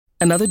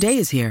Another day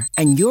is here,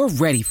 and you're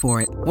ready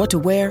for it. What to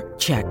wear?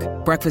 Check.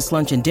 Breakfast,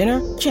 lunch, and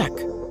dinner? Check.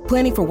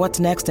 Planning for what's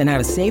next and how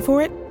to save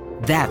for it?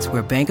 That's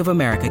where Bank of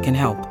America can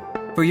help.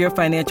 For your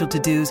financial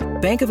to-dos,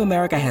 Bank of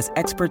America has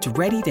experts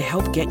ready to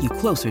help get you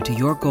closer to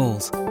your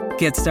goals.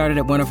 Get started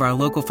at one of our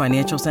local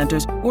financial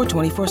centers or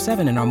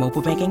 24/7 in our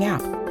mobile banking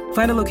app.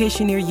 Find a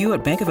location near you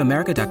at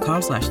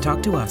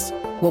bankofamerica.com/talktous.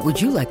 What would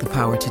you like the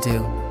power to do?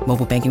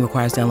 Mobile banking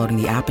requires downloading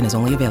the app and is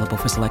only available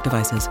for select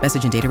devices.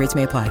 Message and data rates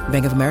may apply.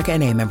 Bank of America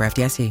N.A., member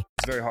FDIC.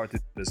 It's very hard to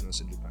do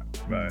business in Japan.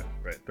 Right.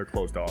 They're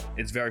closed off.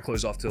 It's very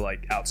closed off to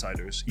like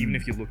outsiders, even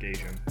if you look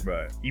Asian.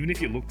 Right. Even if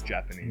you look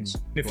Japanese.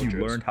 If you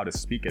learned how to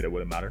speak it, it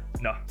wouldn't matter.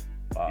 No.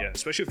 Wow. Yeah,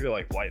 especially if you're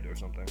like white or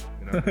something.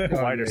 You know?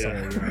 White or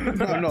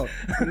something. No.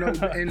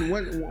 And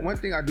one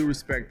thing I do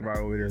respect about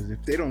over there is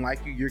if they don't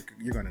like you,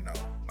 you're gonna know.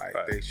 Like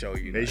they show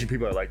you. Asian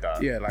people are like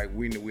that. Yeah, like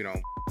we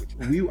don't.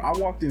 I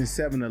walked in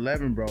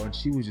 7-Eleven, bro, and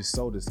she was just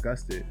so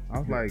disgusted. I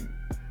was like,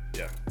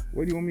 yeah.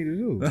 What do you want me to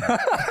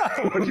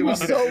do? She was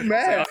so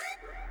mad.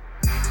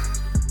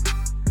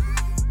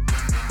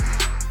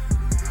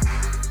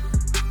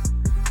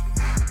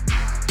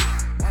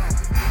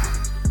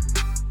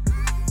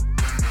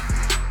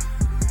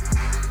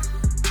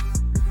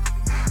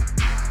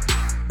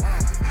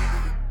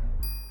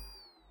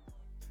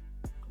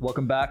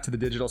 Welcome back to the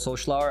Digital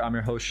Social Hour. I'm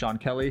your host, Sean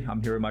Kelly.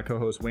 I'm here with my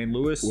co-host, Wayne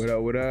Lewis.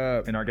 What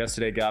up? And our guest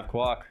today,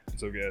 Kwok.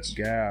 What's up, guys?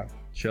 Gav.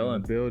 Chilling.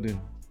 In the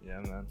building. Yeah,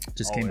 man.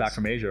 Just came back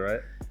from Asia,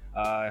 right?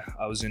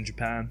 I was in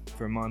Japan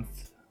for a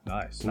month.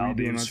 Nice. What are you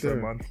doing Maldives out for a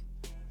there? month.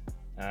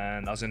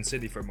 And I was in the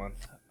city for a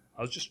month.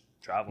 I was just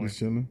traveling. Just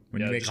chilling?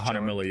 When you make just 100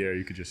 chilling. mil a year,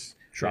 you could just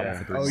travel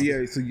for 3 Oh months.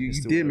 yeah, so you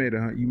Just do did it. made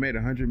you made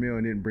 100 mil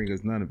and didn't bring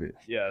us none of it.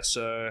 Yeah,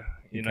 so,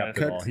 you know. kept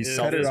it all. He it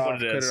sold is it what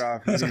off, it is. cut it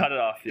off. Just cut it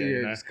off, yeah.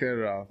 You know? Just cut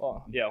it off.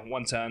 Oh, yeah,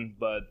 110,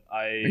 but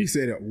He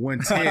said it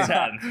 110.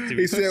 110. to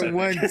be He said specific.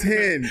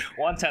 110.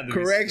 110 to be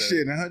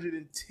Correction,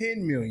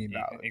 110 million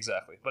specific. dollars.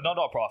 Exactly. But not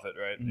all profit,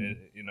 right?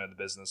 You know, the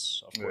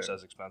business, of course,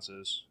 has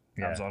expenses.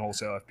 Yeah. Amazon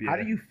wholesale FBA. How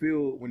do you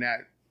feel when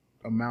that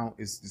amount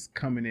is just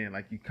coming in?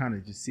 Like you kind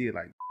of just see it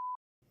like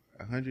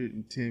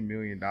 $110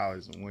 million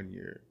in 1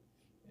 year.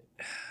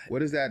 What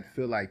does that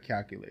feel like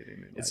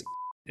calculating it? It's Like,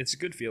 it's a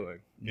good feeling,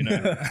 you know.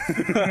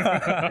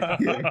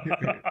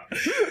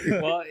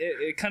 Well,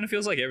 it kind of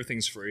feels like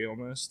everything's free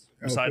almost.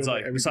 Oh, Besides feel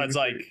like like besides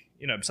like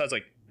everything's besides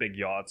like big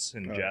yachts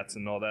and jets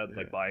and all that,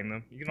 like buying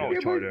them, you can yeah,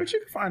 always charter. but you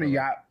can find a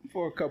yacht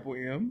for a couple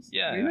M's.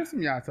 Yeah, You know,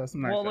 some yachts are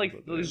some nice well, yachts like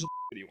out there. those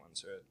shitty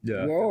ones, right?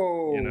 Yeah.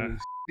 Whoa, You know.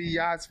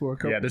 yachts for a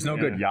couple. Yeah, there's no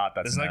good yacht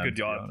that's There's an not a M, good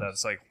to be yacht honest.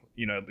 that's like,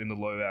 you know, in the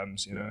low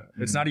M's, you know.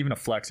 It's not even a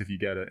flex if you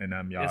get an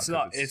M yacht. It's 'cause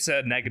not. It's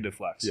a negative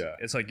flex. Yeah.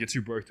 It's like you're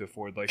too broke to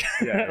afford like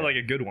Yeah. like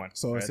a good one.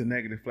 So it's right? a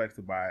negative flex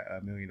to buy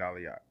 $1 million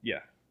yacht. Yeah.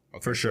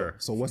 Okay, For sure.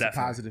 So what's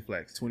Definitely. a positive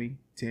flex? 20,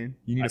 10,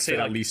 You need I'd to say fit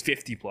like at least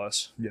 50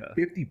 plus. Yeah.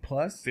 50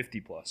 plus?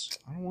 50 plus.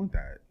 I don't want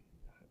that.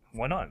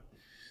 Why not?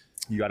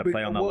 You got to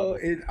play on that level.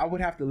 I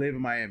would have to live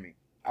in Miami.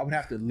 I would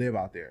have to live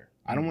out there.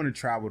 I don't want to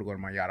travel to go to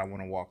my yacht. I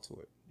want to walk to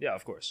it. Yeah,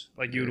 of course.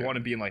 Like you would want to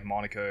be in like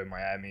Monaco,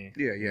 Miami.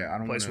 Yeah. I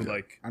don't Place want with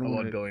like I a don't lot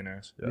wanna- of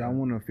billionaires. Yeah, I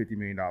want a $50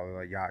 million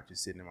yacht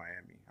just sitting in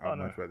Miami. I would Oh,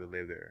 no. much rather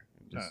live there.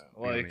 And just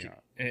be Well, on a like,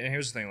 yacht. and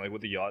here's the thing, like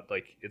with the yacht,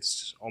 like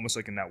it's almost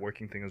like a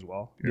networking thing as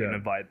well. You Yeah. can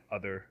invite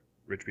other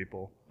rich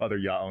people, Other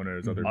yacht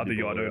owners, other other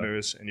people, yacht yeah.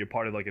 owners, and you're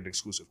part of like an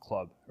exclusive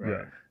club, right?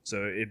 Right.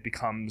 So it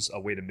becomes a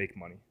way to make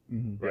money,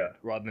 Mhm. right?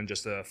 Rather than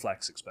just a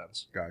flex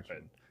expense. Gotcha.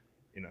 Right?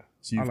 You know,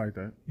 So I you've, like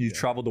that. you've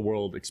traveled the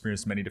world,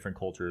 experienced many different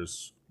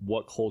cultures.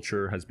 What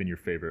culture has been your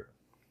favorite?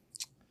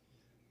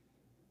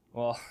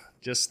 well,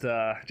 just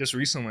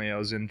recently I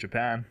was in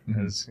Japan,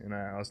 as you know,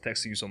 I was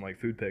texting you some like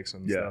food pics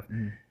and Yeah. stuff.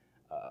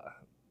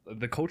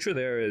 The culture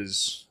there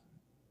is,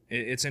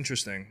 it's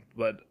interesting,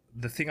 but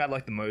the thing I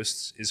like the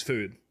most is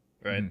food,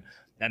 right?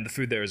 And the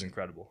food there is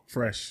incredible.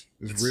 Fresh.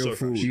 It's It's real so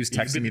food. fresh. He was You've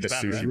been texting to me the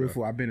Japan, sushi. right? It's real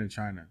food. I've been in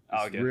China. Oh,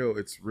 It's okay. real.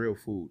 It's real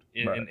food.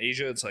 In Right.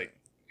 Asia, it's like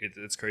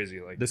it's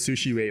crazy. Like The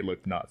sushi you ate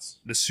looked nuts.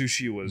 the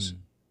sushi was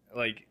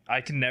like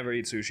I can never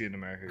eat sushi in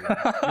America.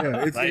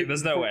 Yeah, it's, Like,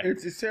 there's no way.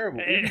 It's terrible.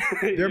 You're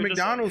Their just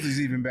McDonald's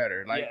is even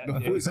better. Like Yeah, the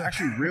yeah. food is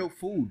actually real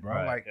food, bro.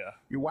 Right, Like yeah.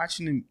 you're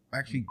watching them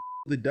actually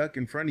the duck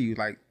in front of you.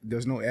 Like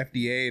there's no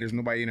FDA. There's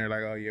nobody in there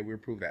like, oh yeah, we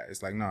approve that.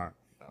 It's like, nah,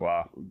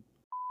 Wow.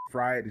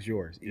 fry it. It's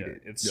yours. Eat Yeah,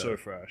 it. it's Yeah. so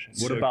fresh.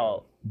 It's What so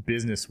about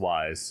business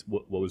wise?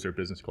 What was their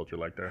business culture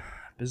like there?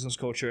 good. Business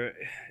culture?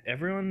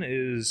 Everyone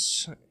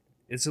is.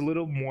 It's a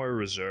little more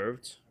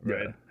reserved,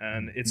 right? Yeah.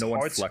 And it's No hard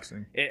one's to-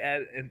 flexing.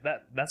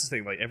 That's the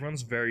thing. Like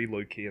everyone's very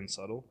low key and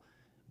subtle,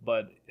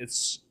 but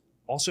it's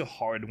also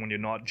hard when you're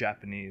not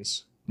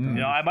Japanese. You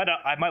know, I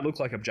might look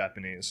like I'm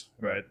Japanese,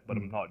 right? But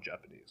I'm not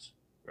Japanese,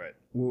 right?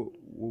 Well,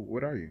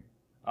 what are you?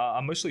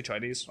 I'm mostly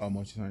Chinese. Oh,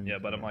 much Chinese. Yeah,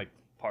 but I'm like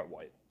part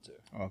white too.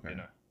 Okay. You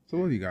know. So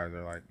both of you guys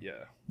are like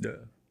Yeah. Yeah.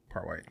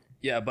 part white.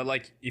 Yeah, but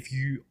like if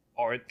you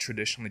aren't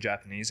traditionally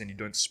Japanese and you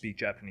don't speak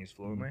Japanese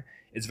fluently,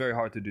 it's very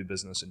hard to do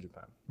business in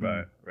Japan.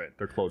 Right. Right.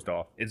 They're closed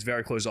off. It's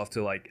very closed off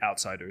to like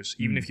outsiders,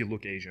 even if you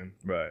look Asian,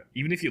 Right.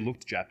 even if you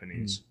looked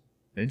Japanese.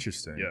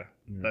 Interesting. Yeah.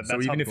 So how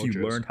even the if you culture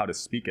is. learned how to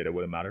speak it, it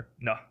wouldn't matter.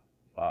 No.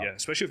 Wow. Yeah,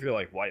 especially if you're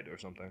like white or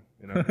something,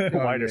 you know.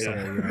 White or Yeah,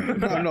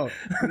 something. yeah. No.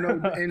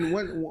 And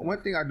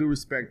one thing I do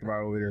respect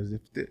about over there is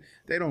if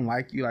they don't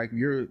like you, like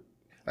you're,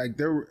 like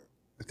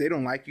if they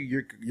don't like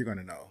you, you're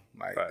gonna know.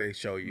 Like Right. they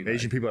show you.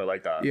 Asian like, people are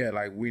like that. Yeah,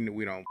 like we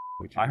don't.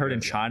 With you. I heard in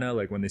Yeah. China,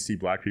 like when they see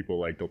black people,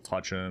 like they'll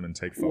touch them and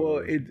take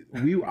photos.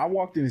 Well, I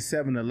walked in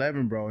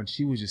 7-Eleven, bro, and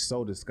she was just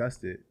so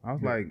disgusted. I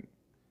was like,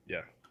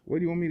 Yeah. "What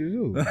do you want me to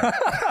do?"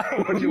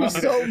 What do She you was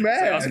want? so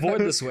mad. I was born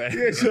this way.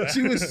 Yeah,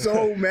 she was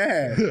so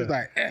mad. She was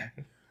like, I'm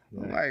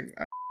like,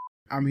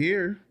 I'm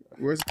here.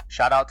 Where's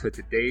Shout out to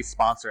today's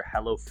sponsor,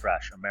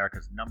 HelloFresh,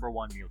 America's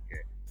 #1 meal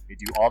kit. They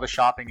do all the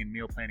shopping and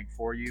meal planning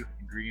for you.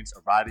 Ingredients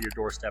arrive at your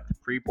doorstep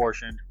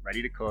pre-portioned,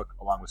 ready to cook,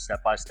 along with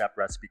step-by-step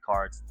recipe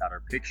cards that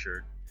are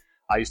pictured.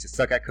 I used to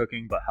suck at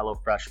cooking, but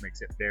HelloFresh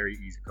makes it very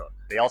easy to cook.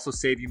 They also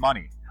save you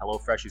money.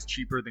 HelloFresh is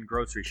cheaper than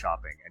grocery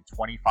shopping and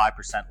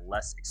 25%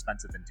 less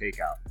expensive than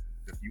takeout.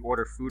 If you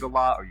order food a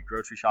lot or you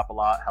grocery shop a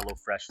lot,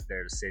 HelloFresh is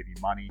there to save you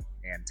money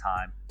and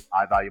time.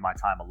 I value my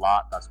time a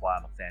lot. That's why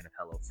I'm a fan of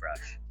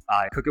HelloFresh.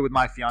 I cook it with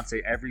my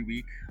fiance every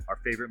week. Our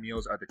favorite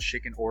meals are the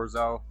chicken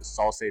orzo, the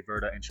salsa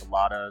verde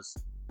enchiladas,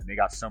 and they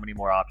got so many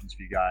more options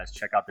for you guys.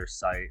 Check out their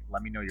site.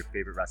 Let me know your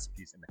favorite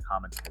recipes in the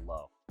comments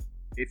below.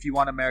 If you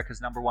want America's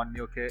 #1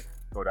 meal kit,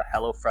 go to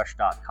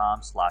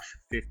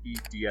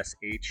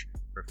HelloFresh.com/50DSH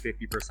for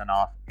 50%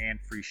 off and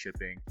free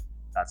shipping.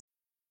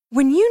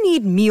 When you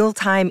need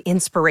mealtime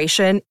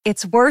inspiration,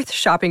 it's worth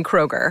shopping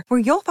Kroger, where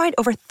you'll find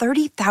over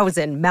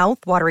 30,000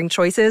 mouth-watering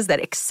choices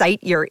that excite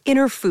your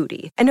inner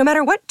foodie. And no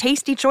matter what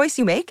tasty choice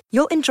you make,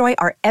 you'll enjoy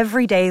our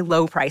everyday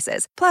low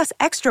prices, plus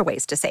extra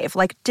ways to save,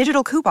 like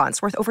digital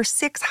coupons worth over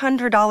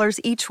 $600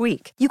 each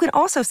week. You can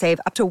also save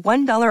up to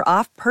 $1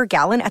 off per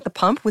gallon at the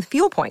pump with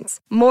fuel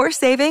points. More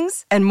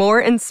savings and more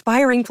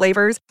inspiring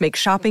flavors make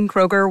shopping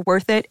Kroger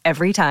worth it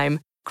every time.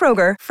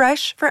 Kroger,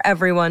 fresh for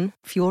everyone.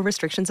 Fuel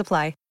restrictions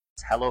apply.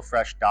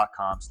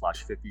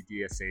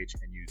 HelloFresh.com/50DSH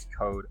and use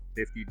code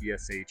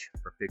 50DSH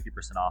for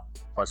 50% off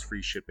plus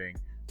free shipping.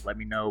 Let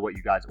me know what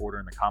you guys order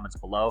in the comments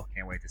below.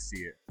 Can't wait to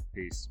see it.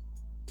 Peace.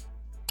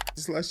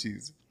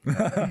 slushies?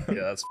 Yeah,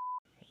 that's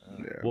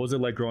What was it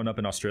like growing up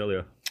in Australia?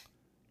 it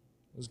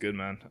was good,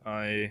 man.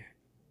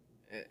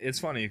 It's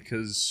funny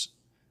because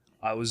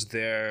I was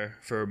there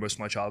for most of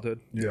my childhood,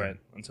 Yeah. right,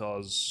 until I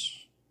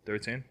was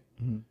 13.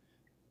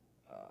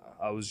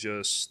 I was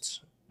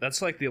just that's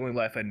like the only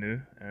life I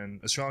knew,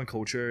 and Australian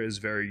culture is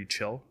very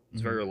chill.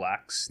 It's very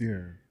relaxed,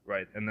 Yeah.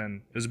 right? And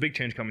then there's a big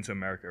change coming to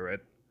America, right?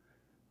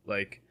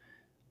 Like,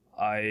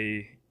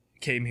 I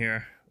came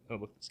here. Oh,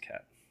 look, this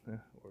cat, or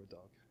a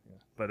dog. Yeah,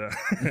 but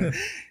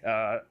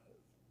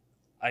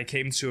I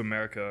came to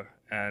America,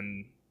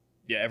 and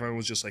yeah, everyone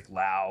was just like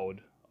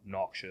loud,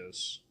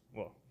 obnoxious.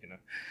 Well, you know,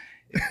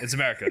 it's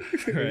America,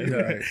 right?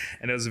 Right.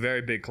 And it was a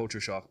very big culture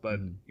shock. But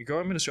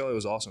growing up in Australia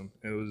was awesome.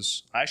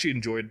 I actually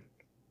enjoyed,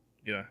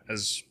 you know,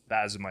 as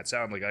bad as it might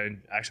sound, like I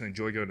actually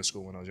enjoyed going to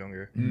school when I was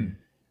younger.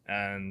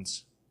 And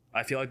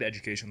I feel like the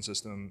education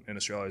system in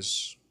Australia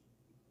is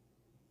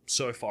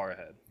so far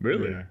ahead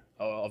Really? Yeah.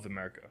 of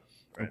America.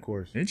 Right? Of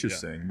course.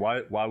 Interesting.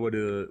 Why would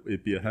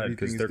it be ahead? Because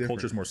Everything is their different.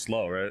 culture's more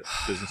slow, right?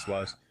 Business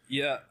wise.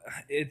 Yeah,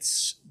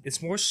 it's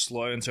more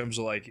slow in terms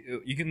of like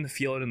you can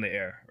feel it in the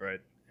air,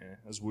 right? Yeah,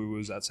 as woo-woo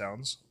as that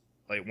sounds.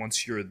 Like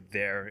once you're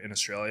there in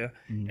Australia,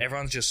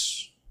 everyone's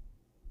just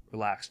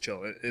relaxed,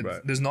 chill.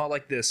 Right. There's not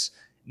like this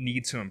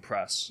need to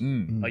impress.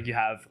 Like you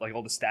have like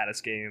all the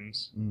status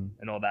games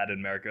and all that in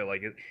America.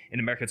 Like in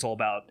America, it's all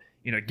about,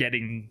 you know,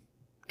 getting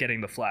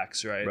the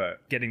flex, right? Right.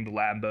 Getting the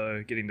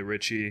Lambo, getting the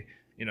Richie,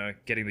 you know,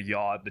 getting the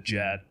yacht, the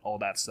jet, all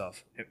that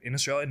stuff. In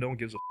Australia, no one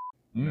gives a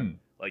you know?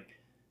 Like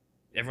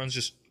everyone's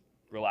just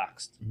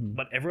relaxed.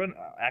 But everyone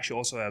actually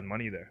also has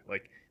money there.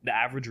 Like the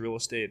average real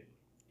estate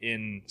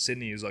in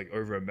Sydney is like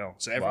over $1 million.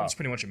 So everyone's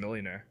pretty much a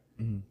millionaire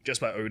just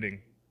by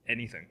owning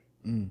anything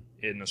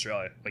in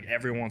Australia. Like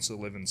everyone wants to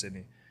live in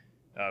Sydney,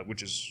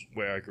 which is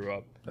where I grew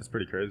up. That's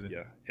pretty crazy.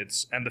 Yeah,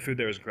 and the food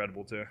there is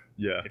incredible too.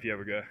 Yeah. If you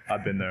ever go.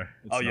 I've been there.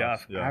 It's Oh, you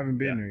nuts. have? I haven't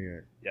been Yeah. there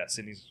yet. Yeah,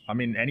 Sydney's I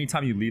mean,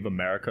 anytime you leave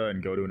America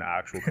and go to an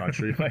actual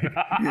country, like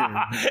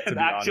an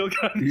actual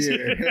country.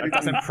 Yeah. it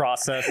doesn't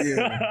process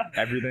Yeah.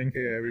 everything.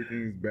 Yeah,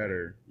 everything's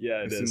better.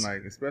 Yeah, it It's is.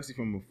 like, especially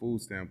from a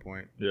food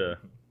standpoint. Yeah.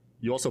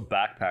 You also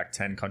backpacked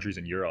 10 countries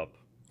in Europe.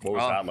 What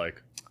was Oh. that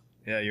like?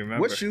 Yeah, you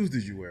remember What shoes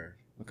did you wear?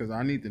 Because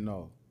I need to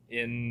know.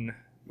 in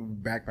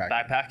Backpack.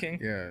 backpacking?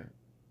 Yeah.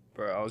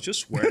 Bro, I was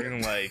just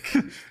wearing like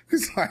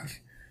It's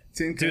like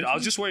 10 dude, I was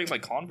countries? just wearing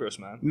like Converse,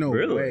 man. No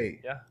Really? way.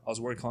 Yeah, I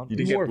was wearing Converse. You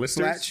You didn't wore get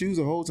blisters? flat shoes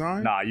the whole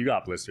time? Nah, you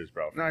got blisters,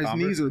 bro. No, his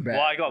Converse? knees are bad.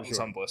 Well, I got for sure.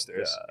 some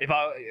blisters.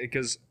 Yeah.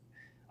 Because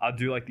I'll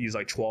do like these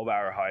like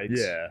 12-hour hikes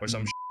Yeah. or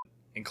some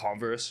in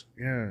Converse,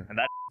 Yeah. and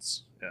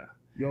that's yeah.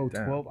 Yo,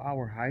 Damn.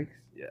 12-hour hikes?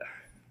 Yeah.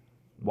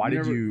 Why did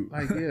Never- you?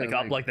 Like, yeah. Like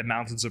up like the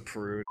mountains of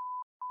Peru.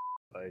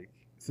 Like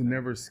So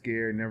never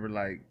scared, never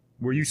like...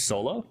 Were you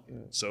solo?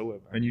 solo,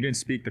 man. And you didn't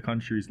speak the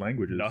country's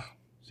languages? No.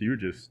 So you were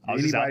just... I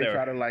was just out Anybody there.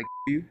 try to like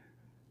you?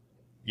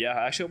 Yeah,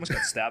 I actually almost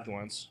got stabbed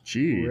once.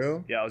 Jeez. For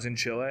real? Yeah, I was in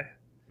Chile.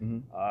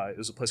 Mhm. It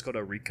was a place called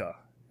Arica.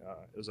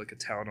 It was like a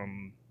town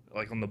on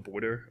like on the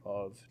border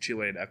of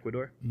Chile and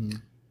Ecuador,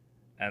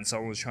 and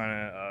someone was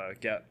trying to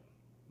get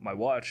my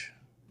watch.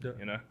 Yeah.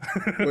 You know.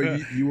 Well,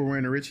 you were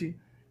wearing a Richie?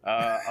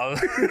 I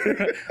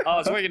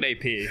was working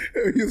AP. You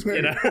was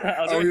wearing,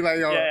 I was you like,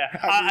 yo,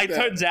 I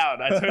turned down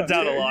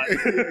a lot yeah.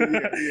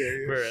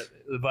 for it.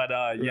 But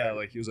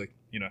like he was like,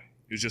 you know,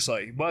 he was just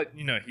like, but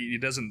you know, he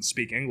doesn't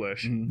speak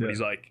English, but he's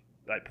like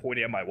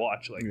pointing at my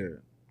watch, like, Yeah.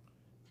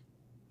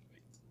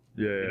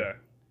 you know,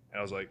 and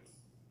I was like,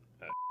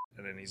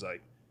 and then he's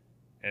like,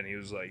 and he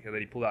was like, and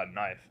then he pulled out a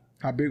knife.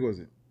 How big was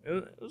it?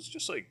 It was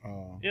just like,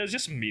 it was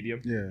just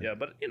medium. Yeah.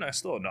 But you know,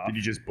 still enough. Did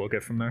you just book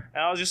it from there?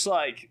 And I was just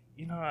like,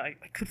 you know, I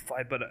could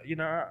fight, but you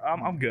know,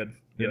 I'm good.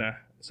 You know,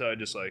 so I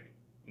just like,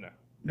 you know,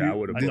 Yeah, I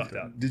would I have ducked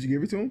out. Did you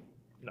give it to him?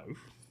 No.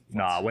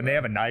 Nah, when they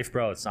have a knife,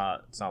 bro, it's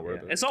not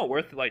worth it. It's not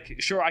worth it. Like,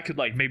 sure, I could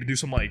like maybe do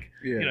some like,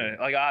 Yeah. you know,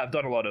 like I've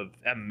done a lot of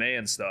MMA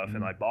and stuff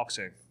and like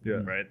boxing, Yeah.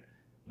 right?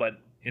 But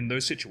in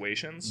those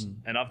situations,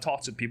 and I've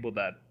talked to people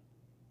that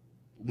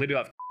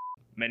literally have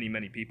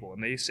many people,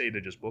 and they say to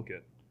just book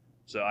it.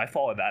 So I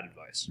follow that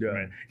advice. Yeah.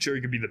 Right? Sure,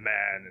 you could be the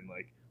man and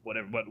like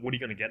whatever, but what are you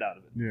gonna get out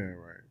of it? Yeah,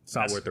 right. It's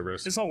not worth the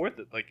risk. It's not worth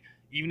it. Like,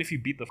 even if you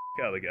beat the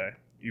out of the guy,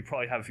 you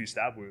probably have a few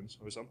stab wounds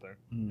or something.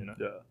 You know,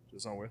 Yeah. So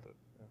it's not worth it.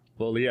 Yeah.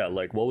 Well, yeah,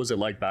 like what was it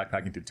like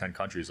backpacking through 10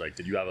 countries? Like,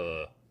 did you have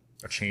a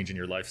change in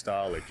your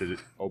lifestyle? Like, did it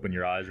open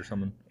your eyes or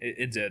something?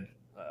 It did.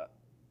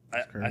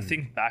 I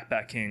think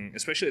backpacking,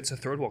 especially it's a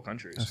third world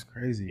countries. That's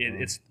crazy.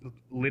 bro. It's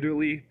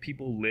literally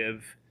people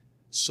live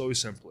so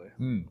simply.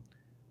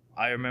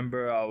 I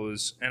remember I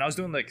was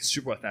doing like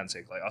super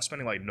authentic. Like I was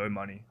spending like no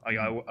money. Like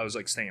I was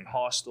like staying in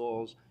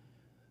hostels,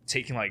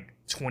 taking like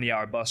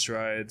 20-hour bus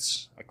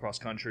rides across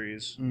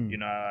countries. You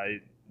know,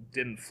 I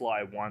didn't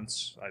fly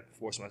once. I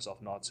forced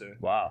myself not to.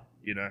 Wow.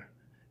 You know,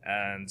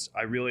 and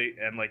I'd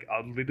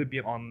literally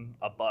be on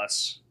a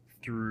bus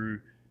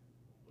through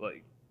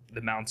like the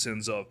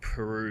mountains of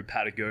Peru,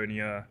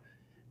 Patagonia,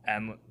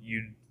 and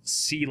you'd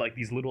see like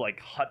these little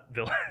like hut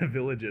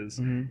villages,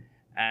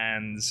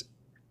 and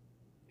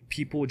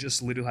people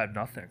just literally have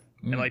nothing.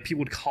 And like people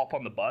would hop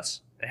on the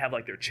bus, they have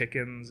like their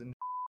chickens and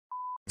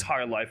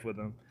entire life with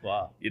them.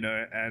 Wow. You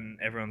know, and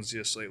everyone's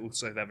just like,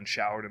 looks like they haven't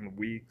showered in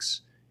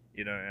weeks,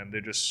 you know, and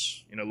they're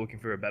just, you know, looking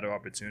for a better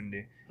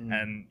opportunity.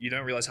 And you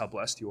don't realize how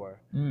blessed you are.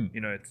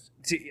 You know,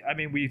 I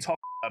mean, we talk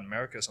about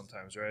America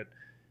sometimes, right?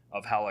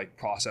 Of how like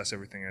processed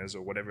everything is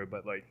or whatever,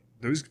 but like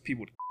those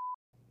people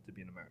to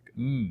be in America,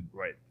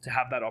 right? To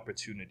have that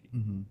opportunity,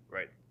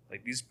 right?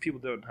 Like these people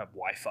don't have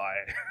Wi-Fi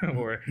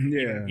or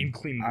even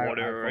clean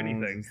water or iPhones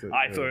anything. and stuff,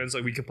 iPhones,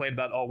 like we complain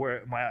about, oh,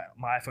 where my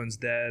iPhone's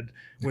dead.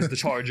 Where's the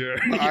charger?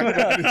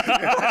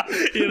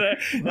 You know,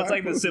 that's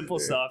like the simple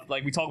stuff.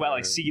 Like we talk about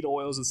like seed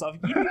oils and stuff.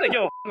 You think like,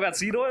 yo, about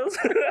seed oils?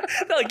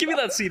 They're like, give me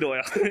that seed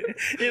oil.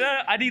 You know,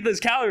 I need those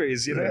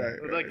calories. You know,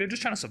 like they're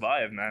just trying to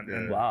survive, man.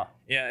 And, Wow.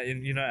 yeah,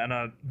 and you know,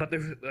 and but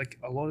they're like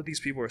a lot of these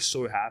people are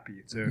so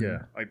happy too. Yeah.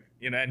 Like,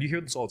 you know, and you hear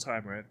this all the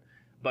time, right?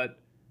 But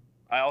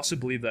I also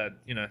believe that,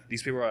 you know,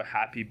 these people are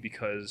happy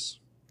because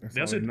That's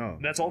all they know.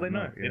 That's all they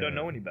know. Yeah. They don't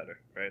know any better,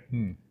 right?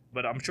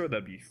 But I'm sure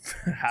they'd be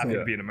happy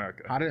to be in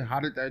America. How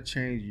did that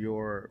change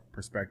your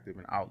perspective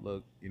and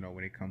outlook, you know,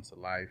 when it comes to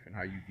life and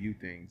how you view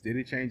things? Did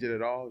it change it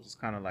at all? Just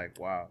kind of like,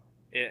 wow.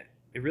 It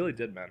really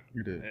did, man.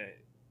 You did.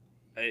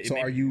 So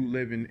are you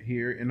living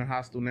here in a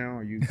hostel now?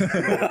 Are you? Did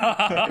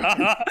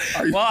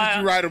Well,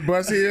 you ride a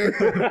bus here,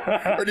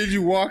 or did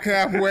you walk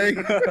halfway?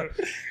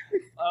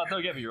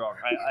 don't get me wrong.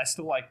 I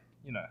still like,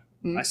 you know,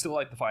 I still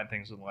like to find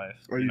things in life.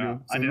 Oh, you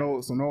know?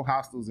 do. So no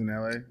hostels in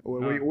LA.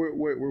 Where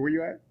were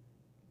you at?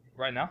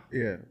 Right now?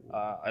 Yeah.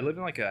 I live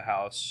in like a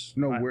house.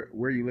 No, where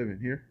are you living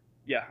here?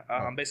 Yeah,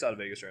 I'm based out of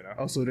Vegas right now.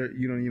 Oh, so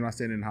you're not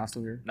staying in a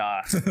hostel here?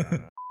 Nah.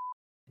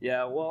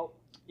 Yeah, well,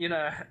 you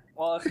know,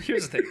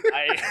 here's the thing.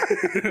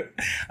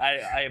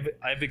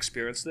 I've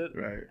experienced it,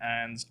 Right.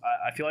 and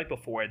I feel like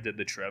before I did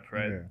the trip,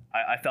 right, Yeah.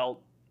 I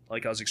felt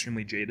like I was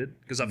extremely jaded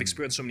because I've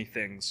experienced so many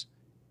things,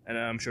 and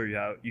I'm sure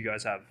you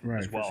guys have Right,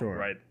 as for well, sure.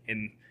 right?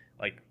 In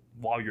like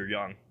while you're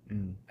young,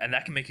 and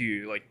that can make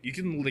you like you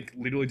can like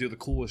literally do the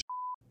coolest,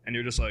 and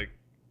you're just like,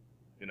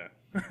 you know,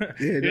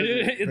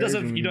 it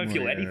doesn't you don't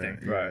feel anything,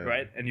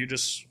 right? And you're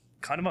just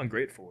kind of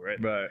ungrateful, right?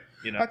 Right.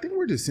 You know, I think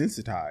we're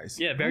desensitized.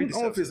 Yeah, very I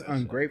don't know if it's desensitized.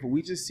 ungrateful.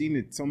 We just seen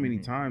it so many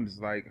times,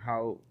 like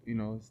how, you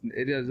know,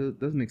 it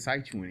doesn't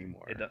excite you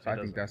anymore. It so I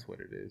doesn't. think that's what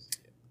it is.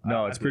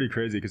 No, it's pretty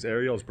crazy because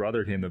Ariel's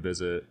brother came to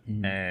visit,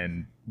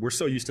 and we're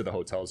so used to the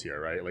hotels here,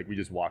 right? Like we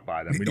just walk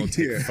by them, we don't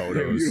take Yeah.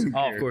 photos. We don't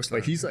oh, care. of course,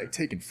 Like he's like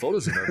taking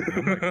photos of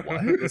everything. I'm like,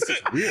 what? This is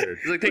weird.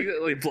 It's like take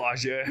like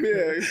Blage. Yeah,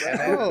 it's like,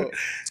 oh.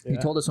 He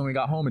told us when we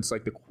got home, it's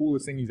like the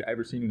coolest thing he's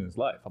ever seen in his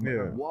life. I'm like,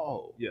 Yeah.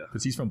 whoa. Yeah.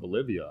 Because he's from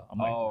Bolivia. I'm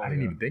like, Oh, I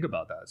didn't yeah. even think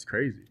about that. It's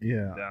crazy.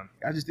 Yeah. Damn.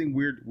 I just think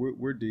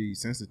we're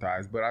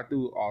desensitized, but I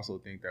do also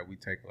think that we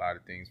take a lot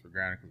of things for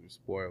granted because we're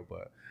spoiled.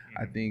 But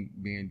I think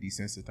being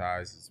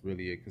desensitized is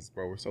really it because,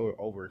 bro, we're so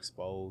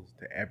overexposed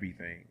to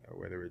everything,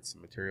 whether it's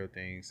material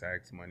things,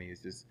 sex, money.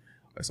 It's just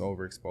it's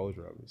overexposure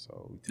of it.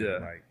 So we tend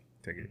to like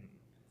take it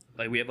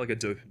Like we have like a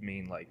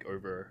dopamine like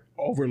overload.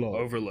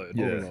 overload.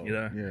 Yeah. Overload. You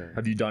know? Yeah.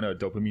 Have you done a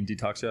dopamine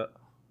detox yet?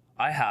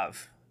 I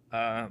have,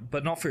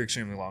 but not for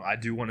extremely long. I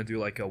do want to do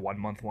like a 1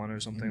 month one or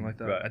something like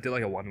that. Right. I did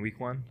like a 1 week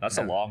one. That's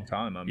a long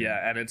time. I mean.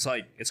 Yeah, and it's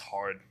like it's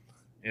hard,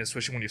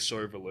 especially when you're so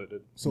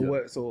overloaded. So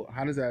what? So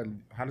how does that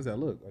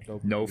look? A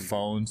dopamine No hit?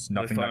 phones,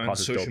 No nothing that phone,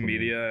 causes social dopamine.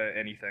 media,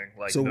 anything.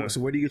 Like So no, so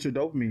where do you get your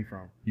dopamine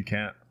from? You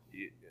can't.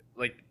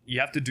 like you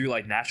have to do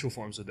like natural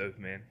forms of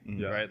dopamine,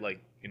 Yeah. right? Like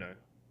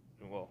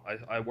well,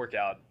 I work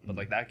out, but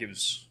like that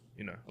gives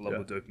a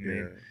level of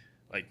dopamine. Yeah.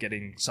 Like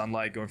getting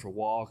sunlight, going for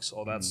walks,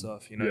 all that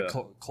stuff. Yeah.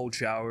 Cold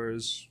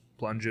showers,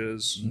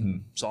 plunges,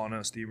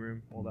 sauna, steam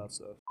room, all that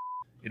stuff.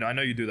 I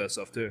know you do that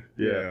stuff too.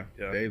 Yeah.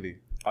 Yeah. Daily.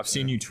 I've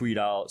seen you tweet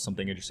out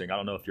something interesting. I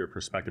don't know if your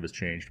perspective has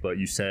changed, but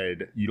you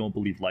said you don't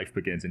believe life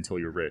begins until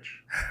you're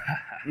rich.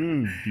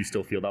 Do you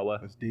still feel that way?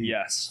 That's deep.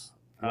 Yes.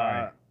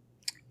 Why?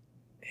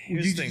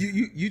 Here's the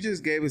thing. You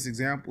just gave us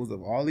examples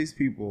of all these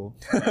people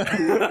who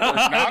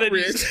are not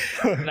rich,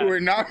 who are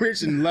not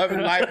rich and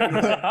loving life. And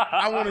like,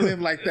 I want to live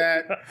like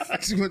that. I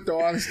just want to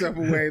throw all this stuff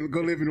away,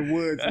 go live in the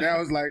woods. Now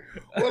it's like,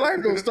 well,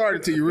 life don't start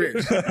until you're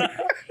rich.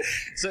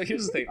 So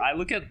here's the thing. I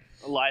look at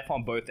life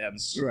on both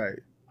ends. Right.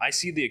 I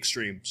see the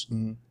extremes.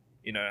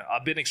 Mm-hmm.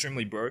 I've been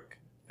extremely broke,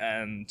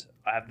 and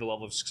I have the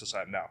level of success I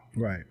have now.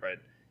 Right. Right.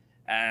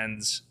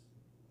 And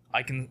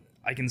I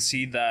can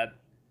see that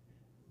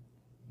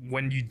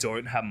when you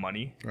don't have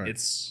money, Right.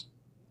 it's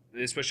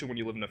especially when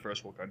you live in a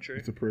first world country,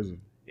 It's a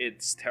prison.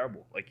 it's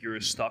terrible. Like you're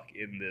stuck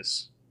in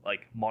this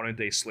like modern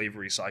day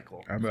slavery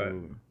cycle,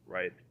 Absolutely.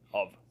 right?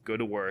 Of go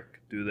to work,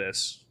 do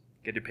this,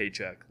 get your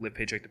paycheck, live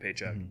paycheck to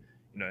paycheck,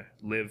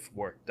 live,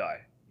 work,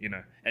 die,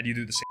 and you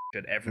do the same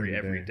shit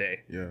every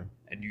day, Yeah.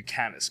 and you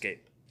can't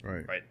escape.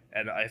 Right. Right.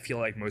 And I feel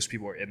like most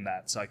people are in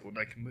that cycle.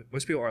 Like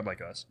most people aren't like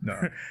us. No.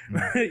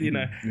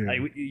 Yeah.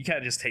 Like you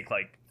can't just take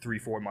like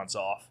 3-4 months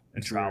off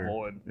and It's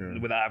travel weird. and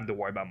Yeah. without having to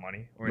worry about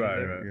money or Right,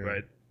 anything. right,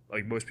 Right.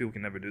 Like most people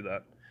can never do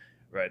that.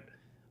 Right.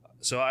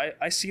 So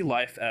I see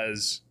life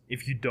as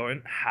if you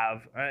don't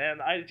have,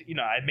 and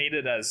I made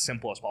it as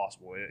simple as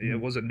possible. It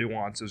wasn't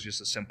nuanced. It was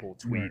just a simple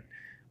tweet Right.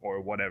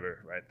 or whatever,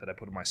 right, that I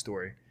put in my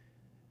story.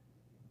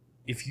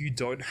 If you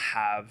don't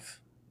have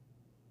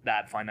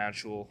that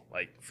financial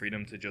like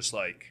freedom to just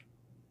like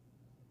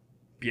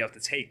be able to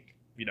take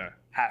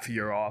half a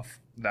year off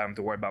without having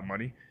to worry about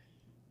money,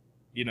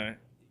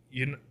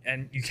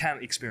 and you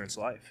can't experience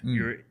life.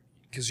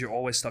 Because you're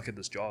always stuck at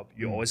this job.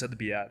 You always have to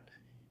be at.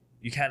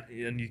 You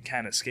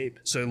can't escape.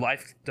 So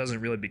life doesn't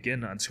really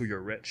begin until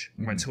you're rich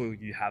or until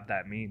you have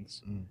that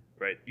means,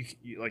 right?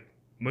 You like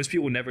most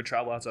people never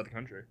travel outside the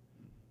country.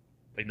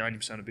 Like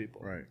 90% of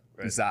people. Right.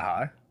 Is that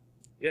high?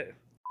 Yeah.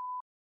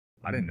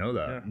 I didn't know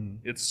that. Yeah.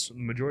 It's the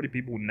majority of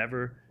people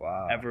never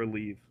Wow. ever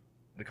leave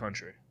the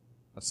country.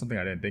 That's something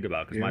I didn't think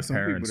about because Yeah, my some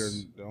parents.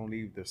 people don't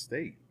leave their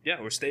state. Yeah,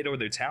 or state or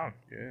their town.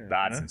 Yeah.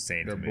 That's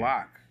insane Their to me.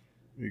 block.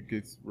 It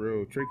gets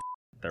real tricky.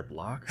 Their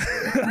block?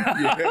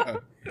 Yeah.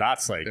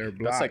 That's like Their that's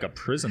block. like a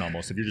prison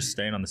almost if you're just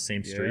staying on the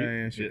same Yeah, street.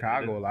 in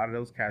Chicago, a lot of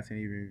those cats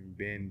ain't even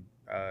been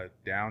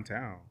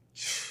downtown.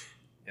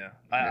 Yeah.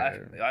 Yeah.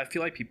 I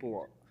feel like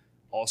people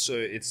also,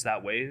 it's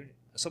that way.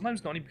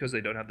 Sometimes not even because they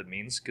don't have the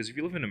means. Because if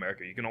you live in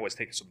America, you can always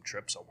take some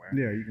trip somewhere.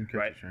 Yeah, you can catch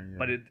Right. a train. Yeah.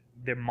 But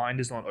their mind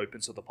is not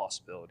open to the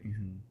possibility.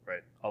 Mhm.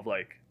 Right. Of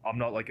like, I'm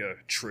not like a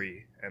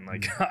tree and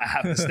like I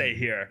have to stay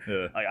here.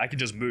 Yeah. Like I can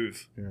just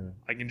move. Yeah.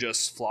 I can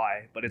just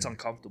fly, but it's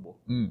uncomfortable.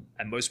 Mm.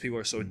 And most people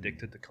are so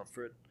addicted to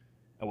comfort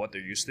and what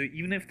they're used to,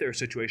 even if their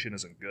situation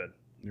isn't good.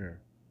 Yeah.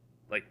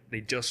 Like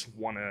they just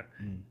want to,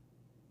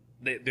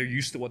 they're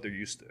used to what they're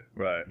used to,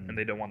 Right. and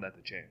they don't want that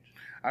to change.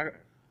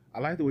 I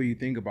like the way you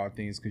think about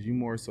things because you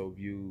more so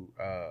view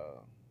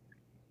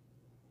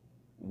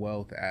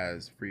wealth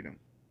as freedom,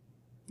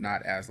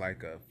 not as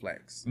like a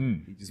flex.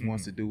 He just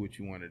wants to do what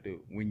you want to do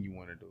when you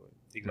want to do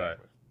it.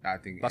 Exactly. I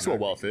think That's and what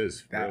I wealth think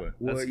is, that- really.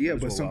 Well, That's- yeah,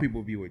 that's but what some wealth-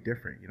 people view it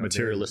different.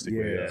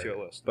 Materialistically, yeah.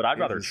 Materialist. But I'd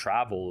rather It's just-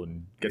 travel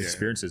and get Yeah.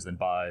 experiences than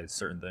buy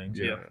certain things.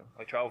 Yeah.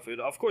 Like travel food.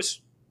 Of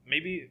course,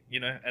 maybe,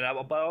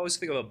 but I always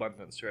think of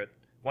abundance, right?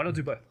 Why not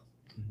do both?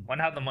 Why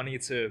not have the money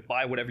to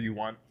buy whatever you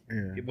want,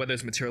 Yeah. whether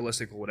it's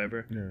materialistic or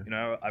whatever?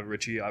 Yeah. I have a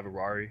Richie, I have a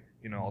Rari,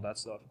 all that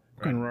stuff.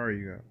 What kind of Rari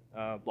you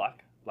got?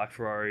 Black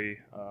Ferrari,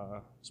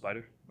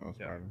 Spider. Oh,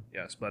 Spider.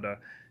 Yes, but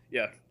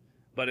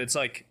but it's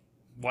like,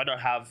 why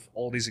not have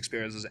all these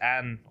experiences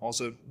and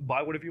also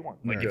buy whatever you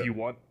want? Like Yeah. if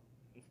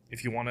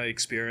you want to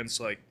experience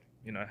like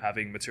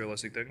having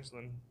materialistic things,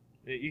 then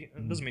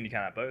it doesn't mean you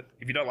can't have both.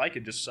 If you don't like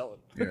it, just sell it.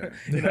 Yeah.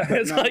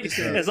 It's No, like just,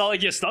 it's not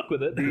like you're stuck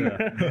with it.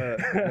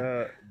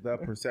 the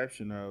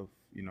perception of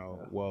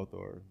wealth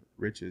or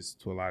riches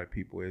to a lot of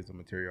people is a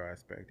material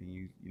aspect, and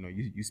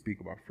you speak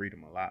about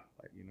freedom a lot.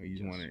 Like you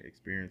just want to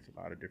experience a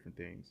lot of different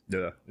things.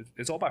 Yeah.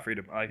 It's all about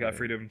freedom. I got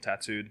freedom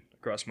tattooed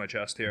across my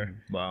chest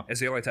here. Wow. It's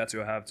the only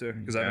tattoo I have too,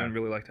 because I Yeah. don't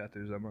really like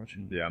tattoos that much.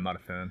 Yeah, I'm not a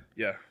fan.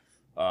 Yeah.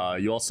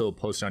 You also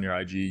post on your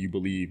IG you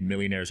believe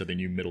millionaires are the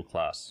new middle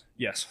class.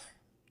 Yes.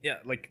 Yeah,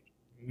 like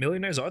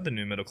millionaires are the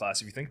new middle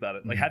class if you think about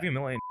it. Like having a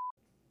million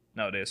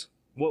nowadays.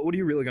 What are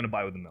you really gonna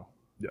buy with a mill?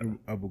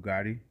 A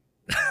Bugatti.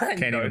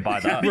 Can't even buy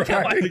that. You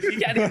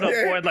can't even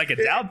afford like a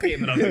down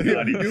payment on a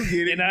Bugatti. You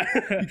get it. You know?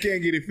 You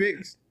can't get it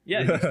fixed.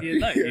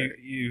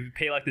 You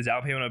pay like the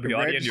down payment on a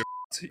Bugatti and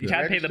you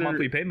can't pay the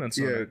monthly payments.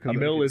 Yeah, on it. A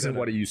mill isn't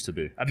what it used to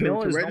be. A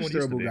mill To is not what it register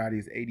a used to be. Bugatti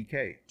is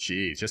 $80K.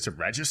 Jeez, just to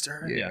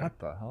register? Yeah. What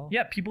the hell?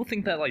 Yeah, people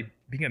think that like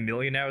being a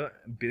millionaire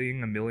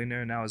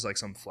now is like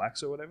some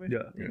flex or whatever. Yeah.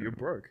 You're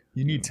broke.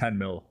 You need 10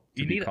 mil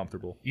to You be need-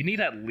 comfortable. You need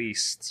at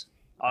least,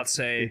 I'd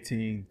say,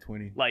 15,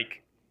 20.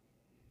 like,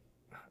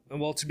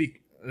 well,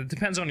 it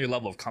depends on your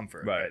level of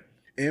comfort, Right. right?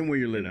 And where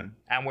you're You living. know,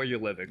 and where you're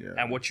living, Yeah.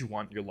 and what you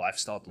want your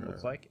lifestyle to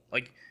look like.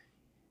 Like,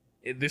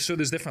 there's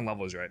different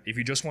levels, right? If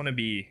you just want to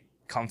be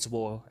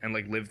comfortable and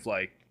like live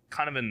like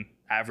kind of an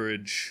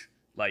average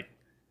like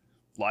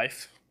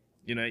life,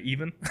 you know,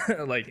 even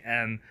like,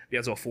 and be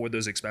able to afford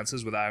those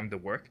expenses without having to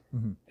work,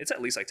 it's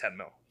at least like 10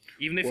 mil.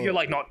 Even if you're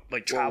like not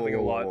like traveling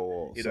a lot,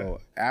 you know.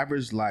 So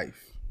average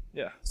life.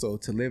 Yeah, So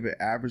to live an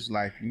average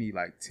life, you need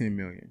like 10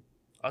 million.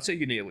 I'd say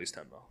you need at least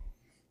 10 mil.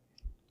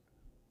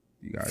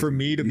 You guys, For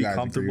me to you be guys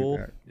agree with comfortable,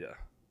 that?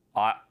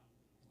 Yeah,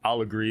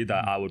 I'll agree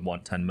that I would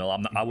want 10 mil.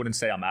 I wouldn't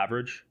say I'm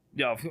average.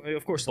 yeah,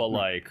 of course. But,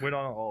 like- we're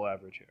not all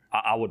average here.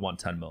 I would want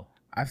 10 mil.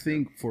 I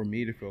think for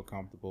me to feel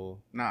comfortable,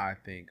 I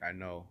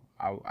know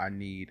I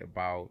need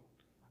about,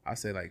 I'll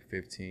say like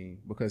 15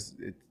 because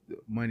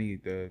money,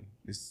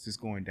 it's just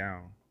going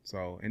down.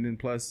 So, and then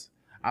plus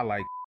I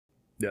like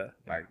Yeah.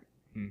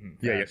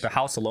 Mm-hmm. The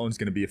house alone is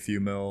going to be a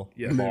few mil.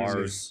 Yeah.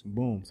 Cars.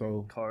 boom.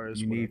 So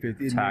Cars, you need whatever.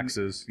 15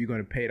 Taxes. If you're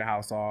going to pay the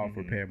house off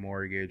or Mhm. pay a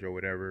mortgage or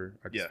whatever,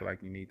 I just Yeah. feel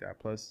like you need that.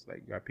 Plus,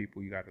 like you got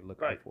people you got to look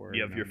Right. out for.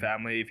 You have your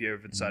family if you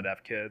ever decide to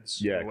have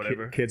kids Yeah. or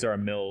whatever. Kids are a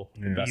mil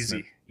investment.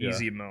 Easy, Yeah.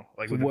 easy mil.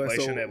 Like So with what-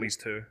 inflation, so- at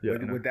least 2. Yeah.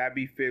 Would that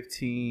be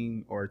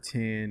 15 or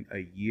 10 a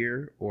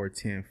year or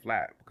 10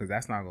 flat? Because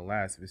that's not gonna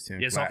last if it's 10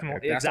 Yeah, it's flat. not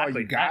gonna, If that's all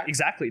exactly. you got,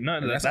 Exactly. No,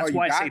 if that's that's all you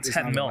why I got, say it's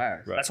 10 not mil. gonna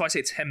last. That's why I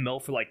say 10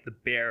 mil for like the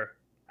bare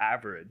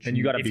average. And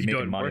you gotta if be you making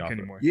don't money work off it.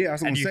 anymore. Yeah, I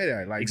was gonna And you- say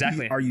that. Like,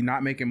 exactly. Are you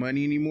not making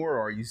money anymore,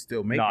 or are you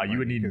still making? Nah, you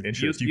would money? need 'Cause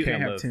interest. you You, can't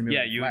can't have live. 10 Yeah,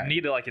 million you flat.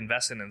 need to like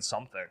invest in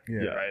something.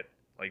 Yeah. Right.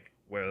 Like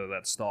whether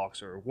that's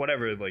stocks or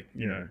whatever. Like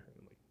you Yeah. know,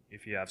 like,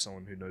 if you have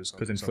someone who knows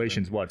something. Because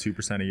inflation's what,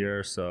 2% a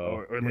year?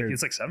 So or like Yeah.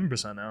 it's like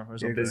 7% now or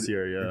something. this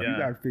year, If yeah. you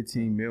got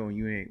 15 mil and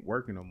you ain't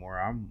working no more,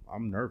 I'm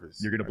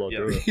nervous. You're gonna blow Yeah,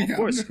 through it. of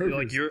course. I'm like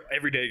nervous. you're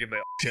every day you're gonna be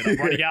like, oh, shit,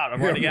 I'm running out.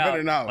 I'm running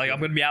running out. Like I'm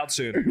gonna be out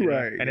soon. you know?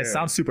 right. And it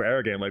sounds super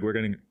arrogant. Like we're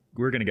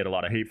gonna get a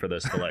lot of hate for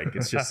this, but like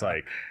it's just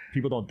like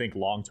people don't think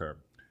long term.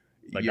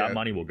 Like Yeah. that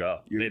money will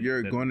go.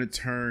 You're going to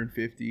turn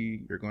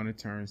 50. You're going to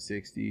turn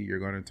 60. You're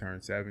going to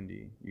turn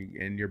 70.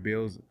 And your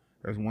bills.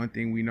 There's one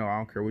thing we know. I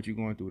don't care what you're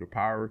going through. The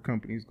power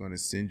company is going to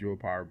send you a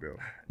power bill.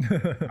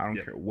 I don't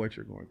Yeah. care what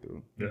you're going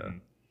through. Yeah. Mhm.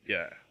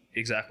 Yeah,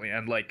 exactly.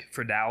 And like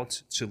for now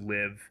to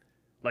live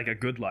like a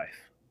good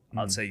life,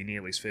 I'd say you need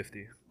at least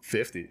 50.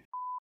 50.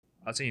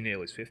 I'd say you need at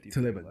least 50 To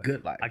for live your a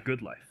good life. A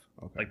good life.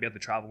 Okay. Like be able to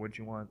travel when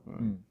you want,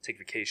 Mm. take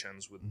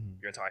vacations with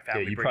your entire Yeah,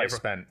 family. you bring probably every-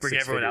 spent bring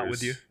six everyone out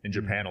with you. figures in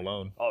Japan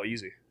alone. Oh,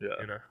 easy. Yeah.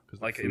 You know, 'Cause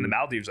the like in the food.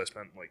 Maldives, I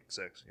spent like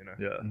 6. You know,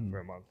 Yeah. for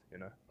a month. You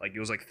know, like it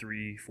was like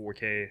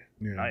 3-4K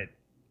Yeah. a night.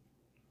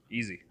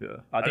 Easy. Yeah.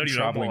 I don't even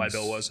know what my traveling's-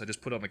 bill was. I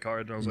just put it on the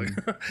card and I was like,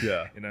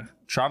 Yeah. you know,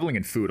 Traveling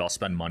and food, I'll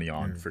spend money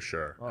on for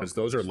sure Oh, because of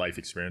those are life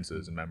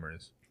experiences and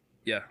memories.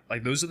 yeah,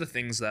 like those are the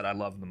things that I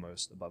love the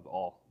most above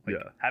all. Like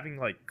Yeah. having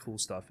like cool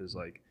stuff is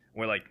like,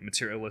 or like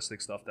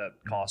materialistic stuff that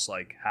costs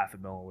like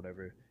 $500,000 or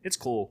whatever. It's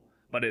cool,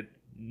 but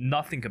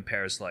nothing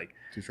compares to like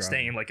To travel.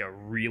 staying in like a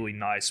really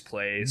nice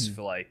place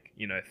for like,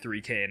 you know,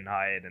 3K a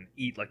night and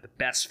eat like the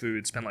best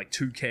food, spend like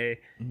 2K,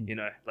 you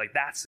know, like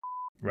that's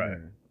Right.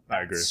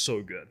 I agree.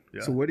 so good.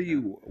 Yeah. So what do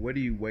you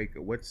wake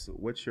up?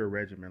 What's your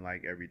regimen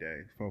like every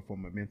day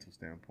from a mental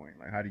standpoint?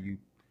 Like how do you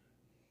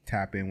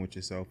tap in with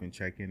yourself and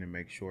check in and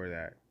make sure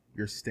that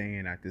you're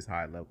staying at this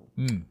high level?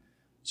 Mm.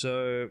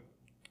 So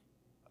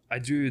I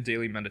do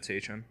daily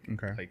meditation.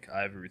 Okay. Like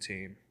I have a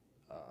routine.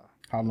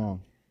 How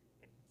long?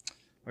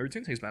 My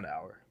routine takes about an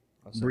hour.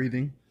 I'll say.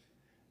 Breathing.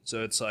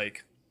 So it's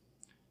like,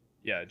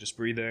 yeah, just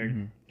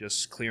breathing,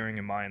 just clearing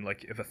your mind.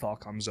 Like if a thought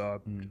comes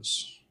up,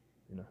 just,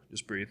 you know,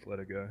 just breathe, let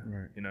it go,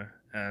 Right. you know,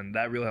 and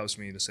that really helps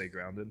me to stay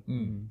grounded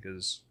Mm.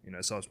 because, you know,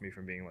 it stops me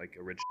from being like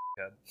a rich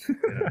head,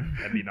 you know,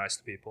 and be nice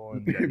to people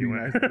and Be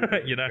genuine, nice to people.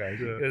 you know, Okay,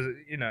 good. 'cause,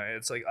 you know,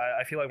 it's like,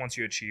 I feel like once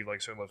you achieve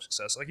like certain level of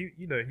success, like you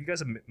know, you guys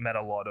have met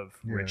a lot of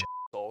Yeah. rich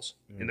souls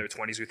in their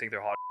 20s who think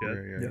they're hot shit,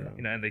 Yeah.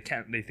 you know, and they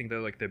think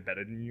they're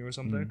better than you or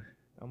something.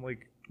 I'm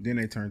like, Then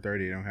they turn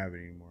 30, they don't have it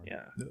anymore.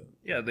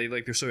 yeah,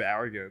 they're so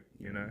arrogant,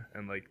 you know,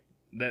 and like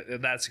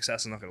that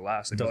success is not gonna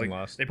last. They Doesn't probably,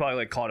 last. They probably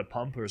like caught a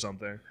pump or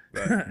something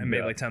and made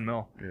Yeah. like 10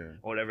 mil Yeah.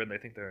 or whatever, and they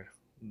think they're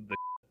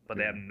but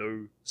they have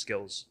no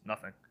skills,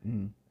 nothing.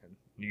 Mhm. And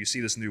you see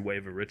this new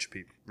wave of rich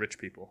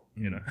people,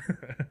 you know,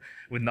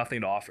 with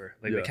nothing to offer.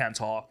 Like Yeah. they can't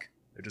talk,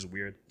 they're just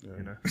weird, Yeah.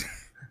 you know.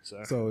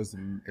 So So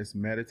it's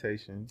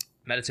meditation.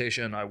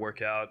 meditation, I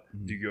work out,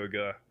 do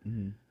yoga,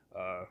 Mhm.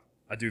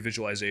 I do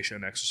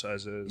visualization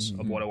exercises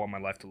of what I want my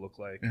life to look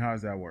like. And how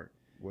does that work?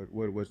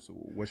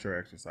 What's your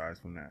exercise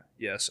from that?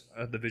 Yes,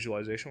 the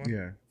visualization one.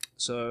 Yeah.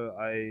 So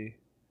I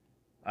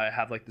I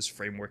have like this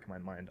framework in my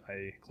mind.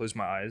 I close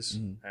my eyes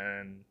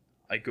and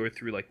I go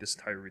through like this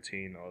entire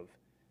routine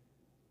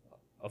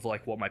of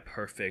like what my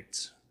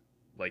perfect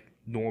like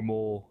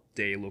normal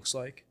day looks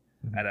like,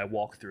 and I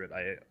walk through it.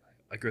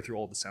 I go through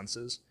all the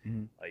senses,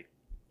 like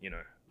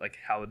like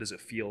how does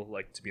it feel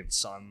like to be in the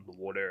sun, the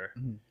water,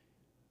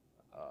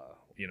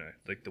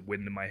 like the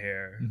wind in my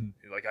hair.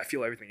 Like I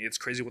feel everything. It's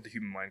crazy what the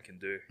human mind can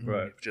do,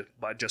 Right?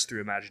 Just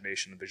through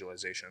imagination and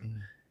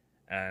visualization,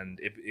 and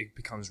it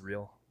becomes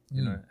real,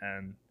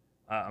 And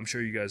I'm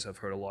sure you guys have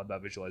heard a lot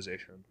about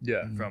visualization,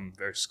 from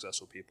very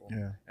successful people,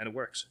 and it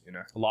works,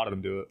 A lot of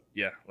them do it.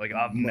 Yeah, like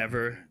I've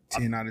never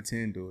 10 out of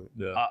 10 do it.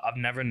 Yeah. I've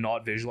never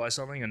not visualized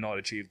something and not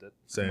achieved it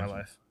in my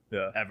life.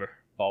 Yeah. Ever.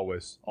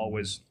 Always.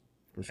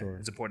 For sure.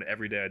 It's important.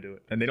 Every day I do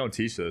it. And they don't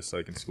teach this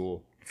like in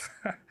school.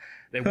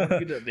 They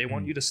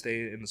want you to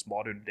stay in this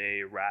modern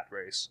day rat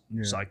race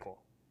cycle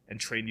and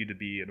train you to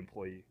be an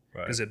employee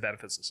because it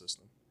benefits the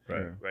system.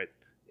 Right.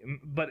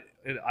 But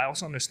I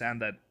also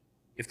understand that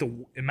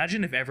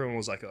imagine if everyone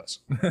was like us.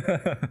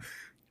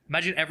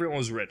 Imagine everyone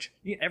was rich.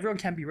 Everyone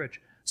can't be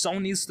rich.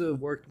 Someone needs to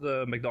work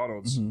the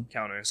McDonald's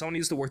counter. Someone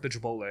needs to work the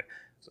Chipotle.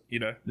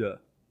 Yeah.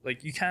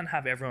 Like you can't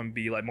have everyone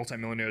be like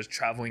multimillionaires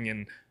traveling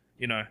in,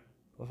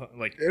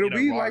 like It'll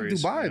be like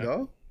lorries, Dubai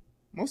though.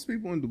 Most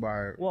people in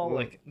Dubai. Well,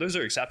 like those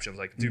are exceptions,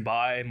 like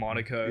Dubai,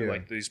 Monaco,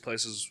 like these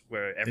places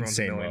where everyone's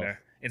Insane a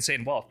millionaire.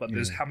 Insane wealth, but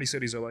there's how many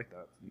cities are like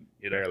that?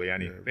 Barely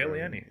any.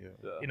 Barely any.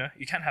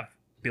 You can't have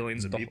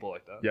billions of people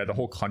like that. Yeah, the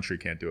whole country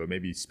can't do it.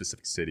 Maybe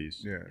specific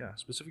cities. Yeah,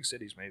 specific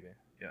cities maybe.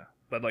 Yeah,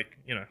 but like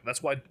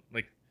that's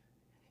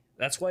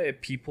why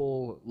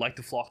people like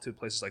to flock to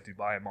places like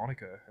Dubai and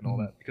Monaco and all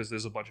that, because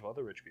there's a bunch of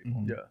other rich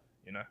people. Yeah.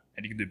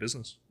 And you can do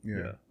business.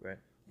 Yeah. Right.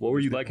 What were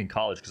you like in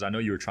college? Because I know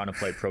you were trying to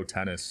play pro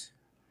tennis.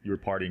 You were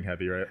partying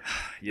heavy, right?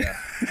 Yeah.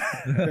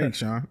 Thanks,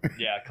 Sean.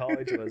 Yeah,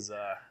 college was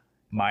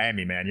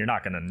Miami, man. You're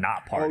not gonna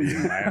not party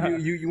in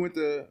Miami. you went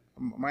to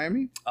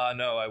Miami?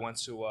 no, I went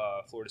to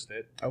Florida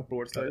State. Oh,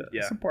 Florida State.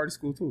 Yeah. It's a party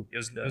school too. It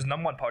was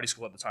number one party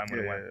school at the time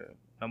when I went.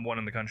 Number one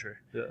in the country.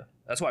 Yeah.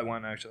 That's why I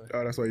went, actually.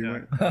 Oh, that's why you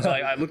went. I was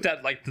like, I looked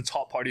at like the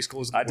top party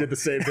schools. In the I did the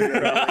same thing.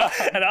 and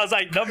I was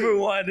like, number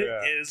one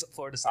is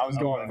Florida State. I was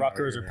going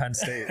Rutgers or Penn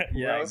State.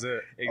 Yeah, That was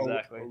it.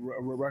 exactly.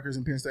 Rutgers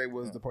and Penn State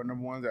was the number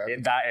ones.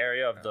 In that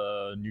area of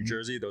the New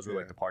Jersey, those were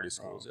like the party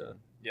schools.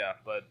 Yeah,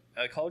 but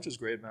college was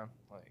great, man.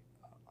 Like,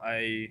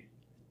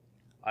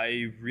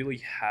 I really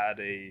had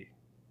a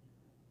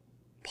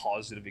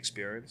positive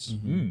experience,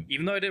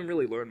 even though I didn't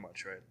really learn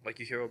much, right? Like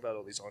you hear about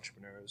all these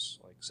entrepreneurs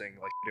like saying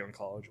like they're in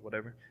college or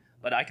whatever,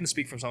 but I can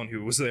speak from someone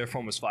who was there for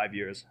almost 5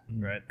 years,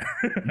 right?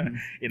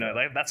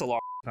 Like that's a long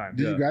time.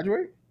 Did you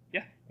graduate?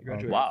 Yeah, I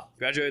graduated. Wow.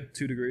 Graduated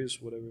 2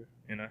 degrees, whatever,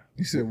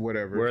 You said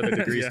whatever. Where are the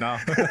degrees now?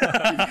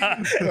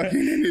 Like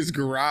in his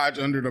garage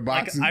under the Like,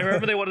 boxes. I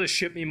remember they wanted to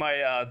ship me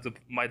my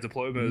my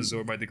diplomas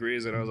or my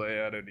degrees, and I was like,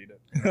 yeah, I don't need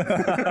it.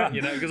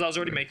 Because I was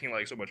already making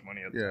like so much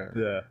money at the time.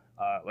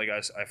 Yeah. Like I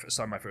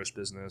started my first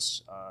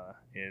business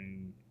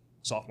in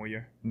sophomore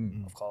year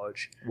of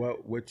college.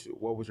 What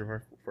was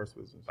your first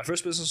business? My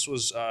first business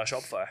was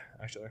Shopify,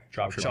 actually.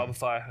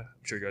 Shopify. I'm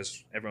sure you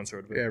guys, everyone's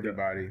heard of it.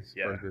 Everybody's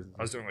Yeah. first business.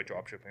 I was doing like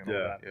drop shipping and all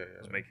that. Yeah.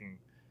 I was making,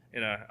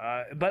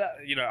 but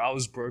I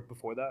was broke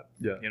before that.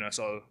 Yeah.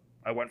 So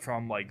I went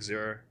from like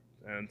zero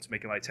and to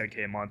making like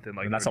 10K a month and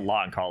like. And that's a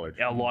lot in college.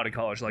 Yeah, a lot in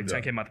college, like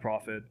 10K a month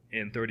profit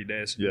in 30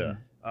 days. Yeah.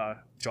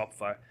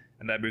 Shopify,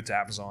 and then I moved to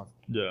Amazon.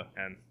 Yeah.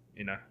 And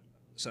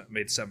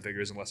made 7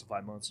 figures in less than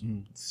 5 months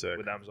Sick.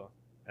 with Amazon.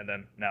 And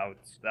then now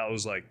that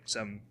was like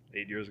 7-8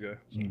 years ago.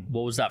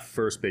 What was that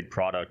first big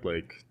product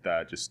like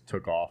that just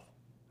took off?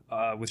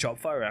 With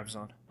Shopify or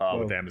Amazon?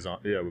 With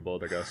Amazon. Yeah, with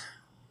both, I guess.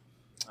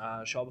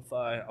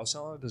 Shopify. I was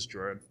selling this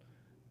drone.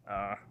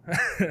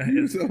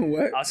 You selling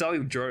what? I was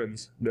selling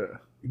drones. Yeah.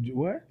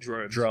 What?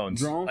 Drones.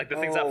 Drones. Like the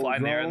things that fly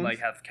in the air and drones? like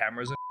have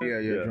cameras. Yeah,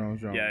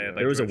 drones. Yeah, like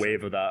There was a drones.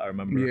 wave of that, I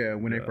remember. Yeah,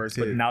 when they first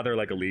hit. But now they're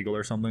like illegal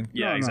or something.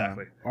 Yeah, No.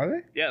 exactly. Are they?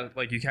 Yeah,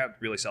 like you can't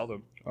really sell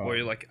them. Or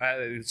you're like,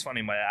 it's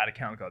funny, my ad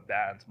account got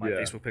banned, my Yeah.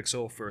 Facebook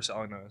pixel for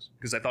selling those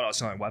because I thought I was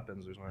selling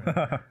weapons or something.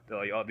 They're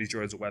like, oh, these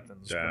drones are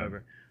weapons, Damn.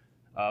 whatever.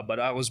 But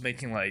I was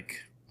making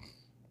like,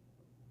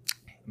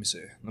 let me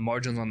see, the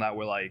margins on that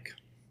were like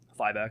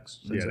 5x.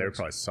 Yeah, they were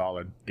probably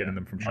solid. Getting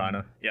them from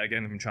China. Yeah,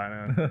 getting them from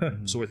China,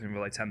 sourcing them for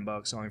like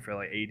 $10, selling for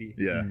like 80.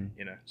 Yeah.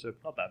 So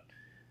not bad.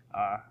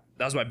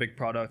 That was my big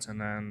product, and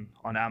then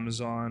on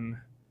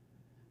Amazon,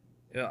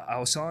 I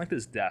was selling like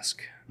this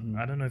desk.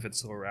 I don't know if it's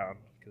still around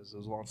because it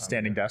was a long time.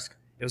 Standing ago. desk.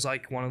 It was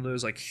like one of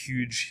those like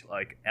huge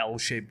like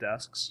L-shaped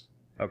desks,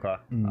 Okay.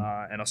 and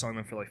I was selling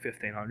them for like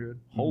 1,500.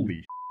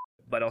 Holy.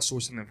 But I was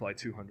sourcing them for like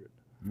 200.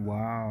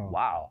 Wow.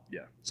 Wow.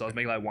 Yeah, so I was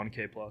making like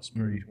 1K plus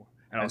per each one,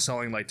 and I was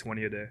selling like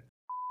 20 a day.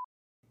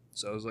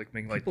 So I was like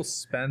making like People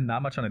spend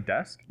that much on a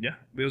desk? it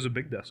was a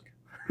big desk.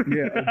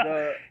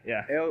 Yeah.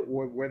 Yeah.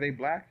 Were they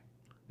black?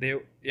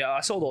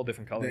 I sold all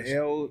different colors.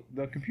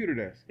 The computer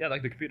desk. Yeah,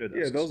 like the computer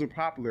desks. Yeah, those are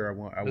popular.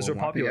 Those are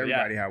popular.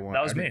 Everybody had one.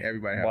 That was me.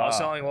 Everybody had I one. was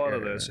selling a lot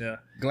of those. Yeah,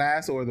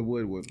 Glass or the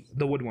wood ones.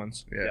 the wood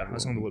ones. Yeah, I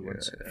was selling the wood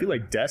ones. I feel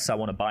like desks I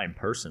want to buy in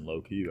person,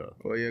 low key though.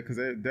 Oh yeah, because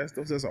those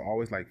desks are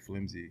always like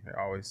flimsy. They're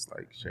always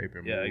like shape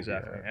and move. Yeah,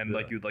 exactly. And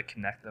like you'd like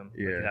connect them. Like,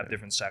 you'd have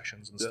different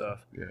sections and stuff.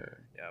 Yeah,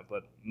 Yeah,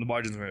 but the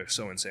margins were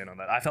so insane on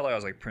that. I felt like I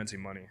was like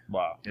printing money.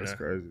 Wow. You that's know?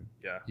 crazy.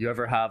 Yeah. You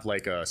ever have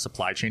like a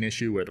supply chain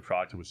issue where the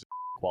product was just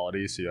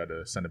quality, so you had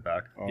to send it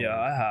back? Oh, Yeah,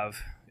 I have.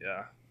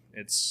 Yeah,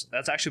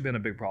 that's actually been a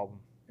big problem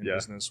in Yeah.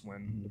 business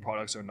when the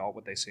products are not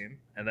what they seem,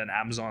 and then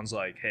Amazon's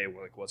like, "Hey,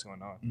 like, what's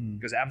going on?" Mhm.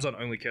 Because Amazon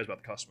only cares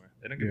about the customer.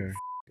 They don't give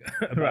Yeah.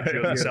 a f- about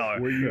you as a seller.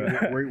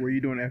 Were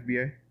you doing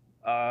FBA?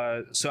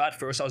 So at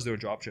first I was doing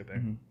drop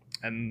shipping,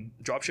 and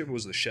drop shipping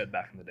was the shit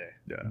back in the day.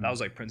 Yeah. That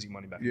was like printing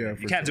money back. Yeah, in the day.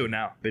 for You can't sure. do it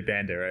now. They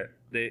banned it, right?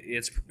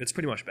 It's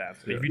pretty much banned.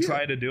 If you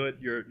try to do it,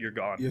 you're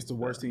gone. It's the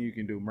worst thing you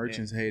can do.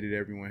 Merchants hate it.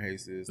 Everyone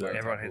hates it. It's like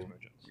Everyone hates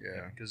merchants.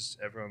 Yeah. because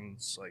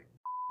everyone's like,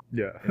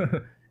 Yeah.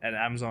 and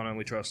Amazon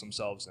only trusts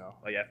themselves now,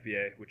 like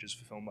FBA, which is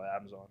fulfilled by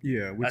Amazon.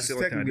 Yeah, which That's is the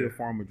only thing I technically a do.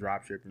 form of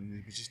drop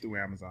shipping. It's just through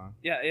Amazon.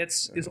 Yeah,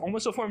 it's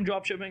almost a form of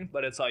drop shipping,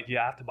 but it's like you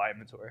have to buy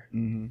inventory.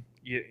 Mm-hmm.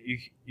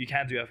 You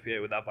can't do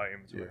FBA without buying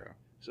inventory. Yeah.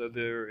 So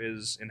there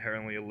is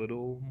inherently a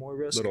little more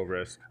risk. Little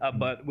risk.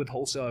 But with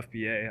wholesale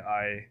FBA,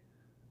 I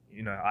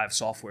have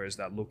softwares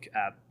that look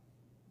at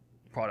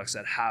products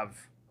that have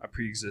a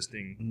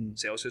pre-existing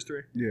sales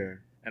history, Yeah.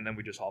 and then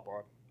we just hop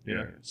on. You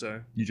Yeah. know,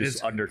 so You just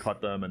it's, undercut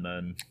them and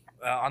then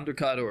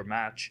undercut or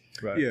match.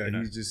 right. Yeah, you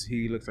know.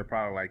 he looks at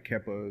probably like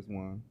Kepa is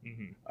one.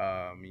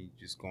 hmm You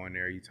just go in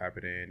there, you type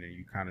it in, and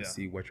you kind of Yeah.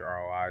 see what your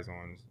ROIs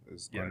on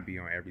is going to Yeah. be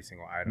on every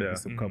single item. Yeah.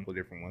 It's a couple of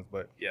different ones,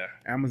 but Yeah.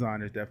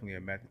 Amazon is definitely a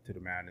method to the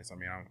madness. I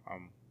mean,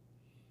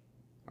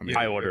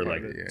 I order yeah,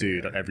 like, yeah,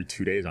 dude, yeah. every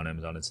 2 days on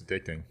Amazon. It's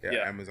addicting.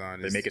 Yeah.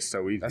 Amazon. They Is, make it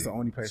so easy. That's the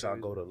only place I'll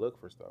go to look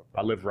for stuff.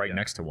 I live right Yeah.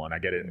 next to one. I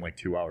get it in like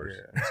 2 hours.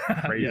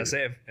 Yeah. Crazy. Yeah,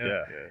 same.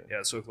 Yeah. Yeah,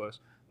 it's so close.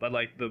 But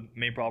like the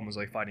main problem is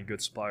like finding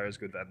good suppliers,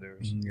 good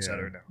vendors, Mhm,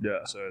 etc. yeah. Now.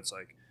 Yeah. So it's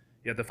like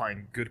you have to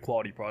find good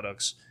quality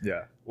products,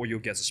 Yeah. or you'll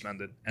get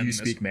suspended. Do you this-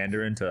 speak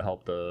Mandarin to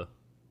help with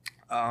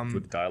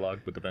the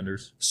dialogue with the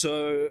vendors?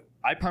 So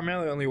I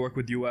primarily only work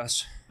with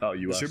US Oh,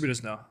 US.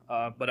 distributors now,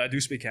 but I do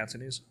speak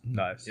Cantonese.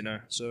 Nice. You know,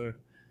 so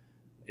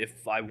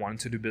if I wanted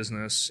to do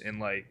business in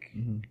like,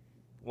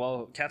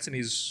 well,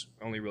 Cantonese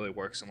only really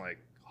works in like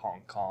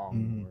Hong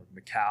Kong or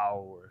Macau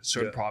or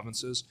certain Yeah.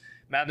 provinces.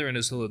 Mandarin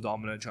is still the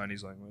dominant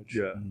Chinese language.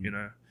 Yeah. You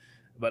know,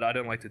 but I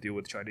don't like to deal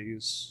with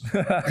Chinese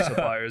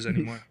suppliers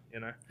anymore. You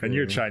know. And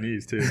you're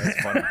Chinese too.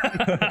 That's funny.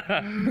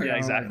 Yeah,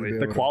 exactly.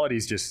 The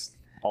quality's just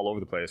all over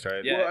the place,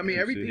 right? Yeah. Well, I mean,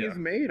 everything Yeah. is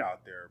made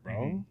out there,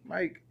 bro.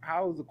 Like,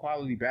 how is the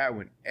quality bad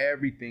when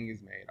everything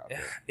is made out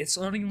there? It's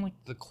not even like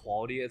the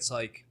quality; it's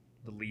like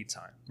the lead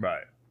time,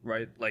 Right.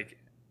 right? Like,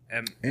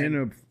 And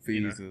the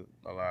fees, you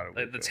a lot of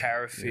like it, the though.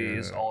 tariff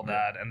fees, Yeah, all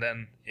yeah. that, and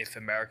then if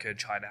America and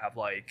China have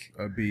like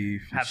A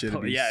beef, have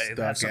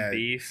have some at,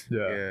 beef, Yeah.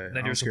 Yeah, I then your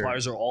don't care.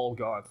 suppliers are all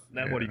gone.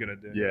 Then what are you gonna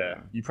do? Yeah.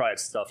 You probably had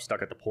stuff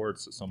stuck at the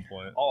ports at some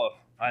point. Oh,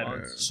 I had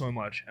Yeah. so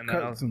much, and then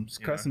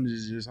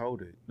Customs just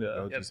hold it. Yeah.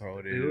 They'll Yeah, just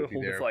hold it. they It'll hold be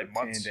it there for, like, 10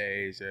 months.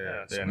 days. Yeah.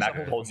 Yeah, so- Yeah, and that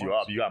hold it holds for you up.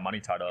 months. You got money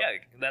tied up. Yeah,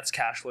 that's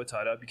cash flow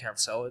tied up. You can't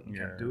sell it. You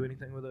Yeah. can't do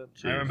anything with it.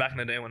 Jeez. I remember back in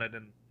the day when I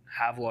didn't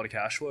have a lot of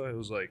cash flow. It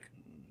was like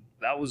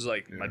that was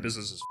like my Yeah.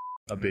 business is.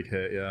 A big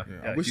hit, yeah. Yeah,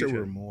 Yeah, I wish there huge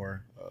were hit.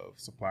 more of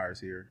suppliers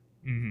here,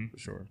 Mm-hmm. for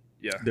sure.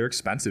 Yeah, They're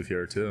expensive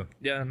here too.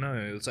 yeah. No,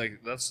 it's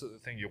like that's the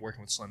thing. You're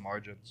working with slim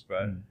margins,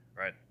 Right.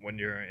 right? When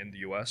you're in the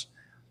U.S.,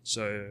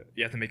 so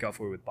you have to make up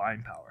for it with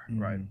buying power,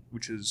 right?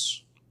 Which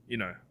is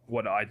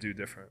what I do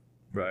different.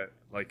 Right.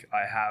 Like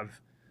I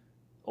have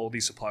all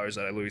these suppliers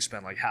that I literally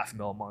spend like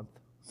 $500,000 a month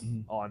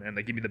on, and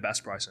they give me the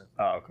best pricing.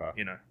 Oh,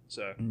 okay.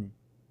 So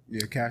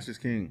Yeah, cash is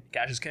king.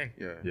 cash is king.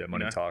 Yeah. Yeah,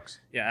 money know? talks.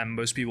 Yeah, and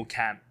most people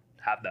can't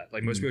have that.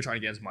 Like most people are trying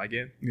to get into my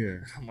game. Yeah.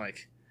 I'm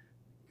like,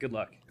 good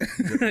luck.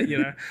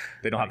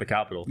 They don't have the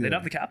capital. They don't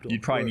have the capital.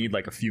 You'd probably need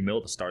like a few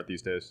mil to start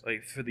these days.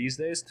 Like for these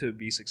days to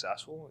be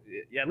successful,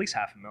 yeah, at least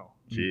 $500,000.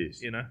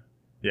 Jeez.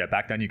 Yeah,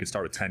 back then you could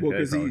start with 10K. Well,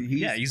 because probably.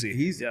 Yeah, easy.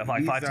 He's, Yeah, like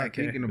he's 5, not 10K.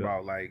 thinking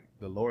about like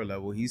the lower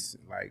level. He's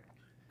like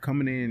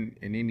coming in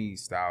any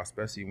style,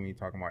 especially when you're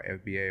talking about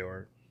FBA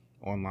or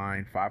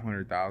online.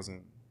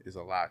 500,000 is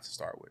a lot to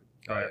start with.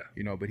 Oh,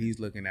 yeah. But he's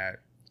looking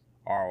at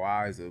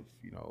ROIs of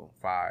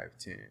 5,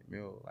 10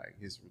 mil. Like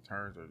his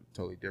returns are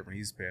totally different.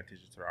 He's paying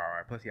attention to the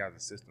ROI. Plus, he has a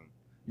system.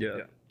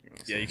 Yeah.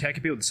 Yeah, you can't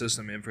compete with the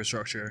system,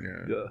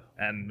 infrastructure, Yeah.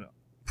 and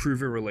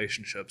proven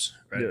relationships,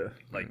 right? Yeah.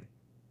 Like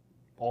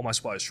all my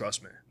suppliers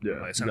trust me. Yeah.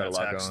 Like, I You send got a out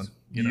lot text, going.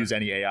 you You know. use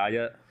any AI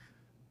yet?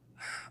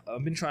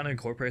 I've been trying to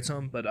incorporate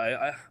some, but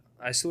I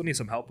still need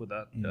some help with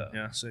that. Yeah.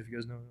 Yeah. So if you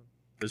guys know,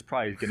 There's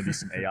probably going to be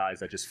some AIs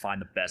that just find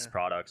the best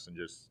products and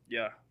just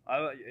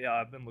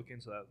I've been looking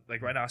into that.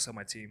 Like right now, I still have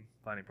my team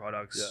finding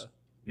products.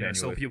 Yeah.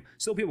 Still Manually.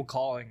 people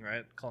calling,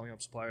 right? Calling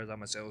up suppliers. I have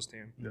my sales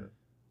team. Yeah.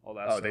 All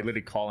that. Oh, stuff. they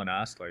literally call and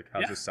ask like,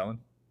 "How's Yeah. this selling?"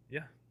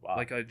 Yeah. Wow.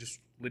 Like I just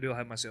literally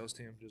have my sales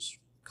team just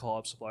call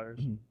up suppliers.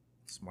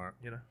 Smart.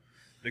 You know,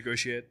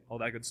 negotiate all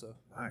that good stuff.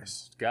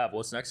 Nice. Gav,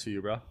 what's next for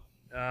you, bro?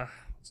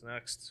 What's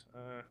next?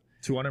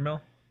 200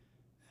 mil?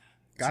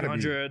 Gotta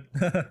be. 200.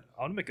 I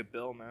want to make a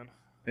bill, man.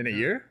 In a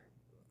year?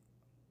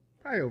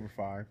 Probably over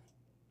 5.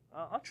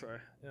 I'll try.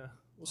 Yeah.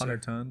 We'll see.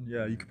 100 ton?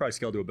 Yeah, you could probably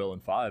scale to a bill in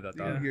 5 at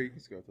that. Yeah. You can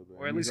scale to a bit.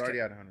 Or at He's least already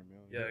at 100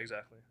 million. Yeah,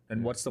 exactly.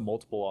 And what's the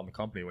multiple on the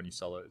company when you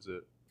sell it? Is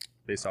it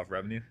based off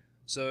revenue?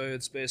 So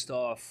it's based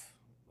off.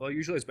 Well,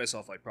 usually it's based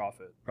off like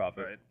profit.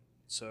 Profit. Right.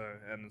 So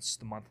and it's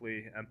the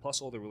monthly and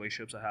plus all the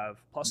relationships I have,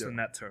 plus the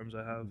net terms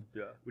I have,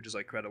 which is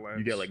like credit lines.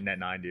 You get like net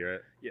 90, right?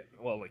 Yeah.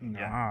 Well, like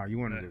Nah, you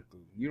want to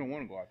you don't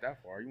want to go out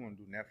that far. You want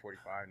to do net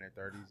 45, net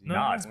 30s.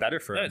 Nah, it's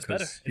better for him it's better.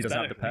 because he doesn't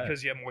have to pay.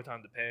 Because you have more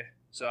time to pay.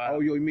 So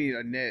you mean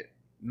a net,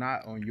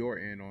 not on your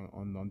end,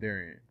 on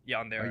their end. Yeah,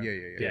 on their end.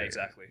 Yeah,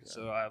 exactly. Yeah.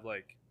 So I have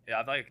like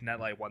net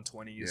like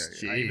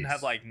 120s. Yeah. I even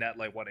have like net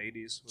like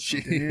 180s.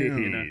 Jeez.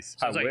 You know?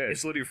 So I wish.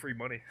 it's literally free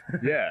money.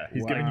 Yeah,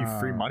 he's giving you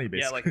free money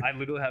basically. Yeah, like I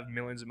literally have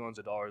millions and millions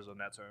of dollars on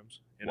net terms.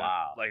 You know?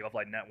 Wow. Like of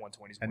like net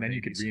 120s. And then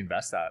you could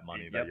reinvest that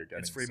money that Yep, you're getting.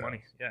 it's free so.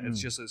 money. Yeah, it's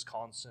just this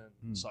constant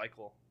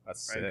cycle.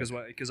 That's right.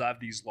 sick. Because I have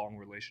these long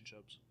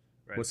relationships.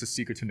 Right? What's the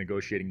secret to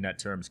negotiating net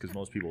terms? Because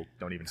most people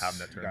don't even have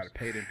net You terms. got to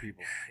pay them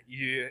people.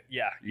 You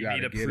gotta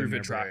need a get in proven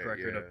their track bread,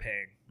 record of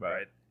paying, Right.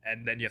 right?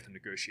 And then you have to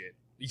negotiate.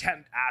 You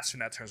can't ask for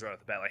net terms right off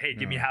the bat. Like, hey,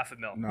 give me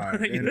 $500,000.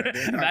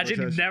 No,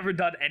 Imagine you've never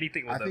done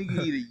anything with I them. think you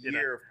need a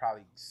year of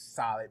probably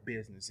solid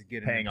business to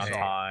get Paying on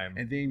time.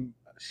 and then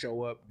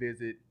show up,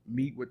 visit,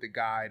 meet with the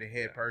guy, the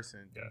head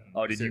person. Yeah.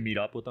 Oh, did you meet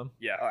up with them?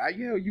 Yeah.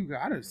 You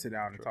gotta sit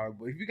down and talk.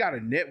 But if you got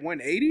a net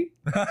 180,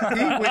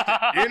 he went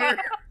to dinner.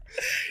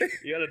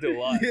 You gotta do a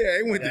lot. Yeah,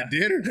 they went to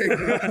dinner.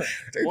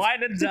 They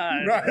Wine and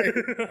dine. Right.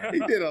 He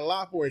did a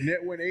lot for a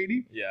net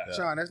 180. Yeah.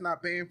 Sean, that's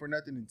not paying for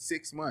nothing in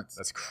 6 months.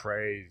 That's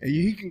crazy. And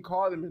he can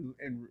call them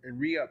and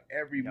re-up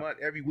every month,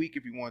 every week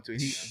if he wants to.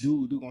 He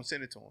dude gonna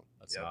send it to him.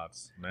 That's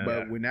nuts, man.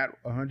 But when that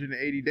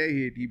 180 day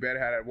hit, he better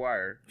have that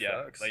wire.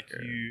 Yeah. Facts. Like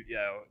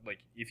like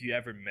if you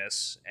ever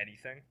miss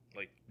anything,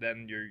 like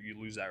then you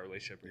lose that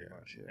relationship pretty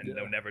much, and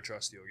they'll never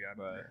trust you again.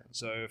 Right.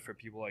 So for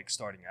people like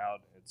starting out,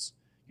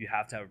 you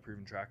have to have a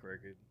proven track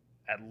record.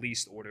 At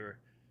least order,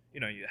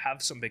 you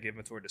have some big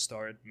inventory to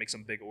start, make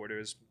some big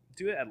orders,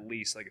 do it at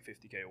least like a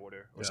 50K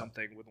order or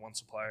something with one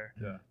supplier.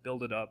 Yeah.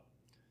 Build it up.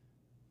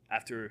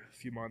 After a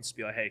few months,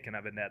 be like, hey, can I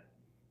have a net?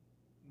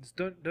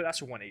 Don't ask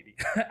for 180.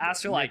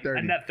 Ask for like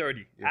a net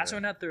 30. Yeah. Ask for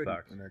a net 30.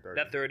 Facts.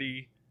 Net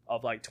 30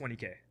 of like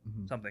 20K,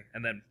 something,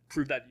 and then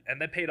prove that, and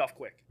then pay it off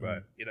quick.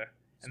 Right.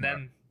 And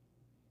then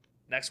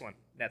next one,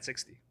 net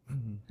 60.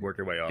 Work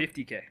your way up.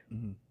 50K.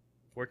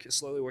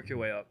 Slowly work your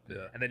way up,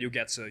 and then you'll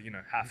get to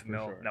 $500,000,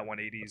 sure. net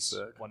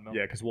 180s, 1 mil.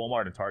 Yeah, because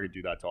Walmart and Target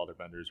do that to all their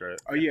vendors, right?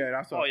 Oh yeah,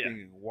 that's what I was yeah.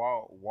 thinking.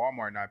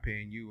 Walmart not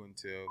paying you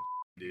until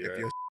if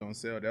your don't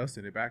sell, they'll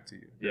send it back to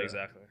you. Yeah,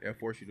 exactly. They'll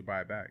force you to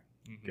buy it back.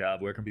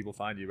 Gav, where can people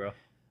find you, bro?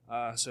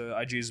 So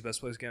IG is the best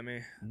place to get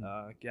me.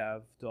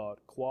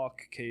 Gav.Kwok,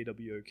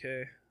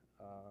 KWOK.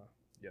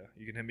 Yeah,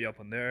 you can hit me up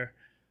on there.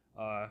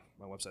 My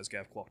website's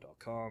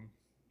gavkwok.com.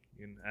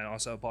 And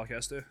also a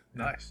podcast too.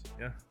 Nice.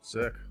 Yeah.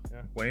 Sick.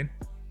 Yeah. Wayne?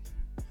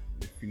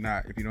 If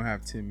you don't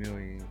have 10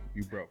 million,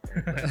 you broke.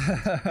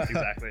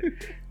 Exactly.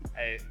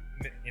 Hey,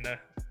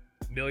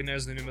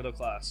 millionaires in the new middle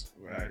class.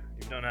 Right.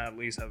 If you don't at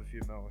least have a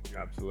few mil,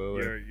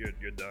 Absolutely.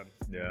 You're done.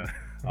 Yeah.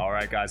 All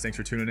right, guys. Thanks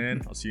for tuning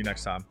in. I'll see you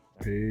next time.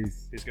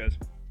 Peace. Peace, guys.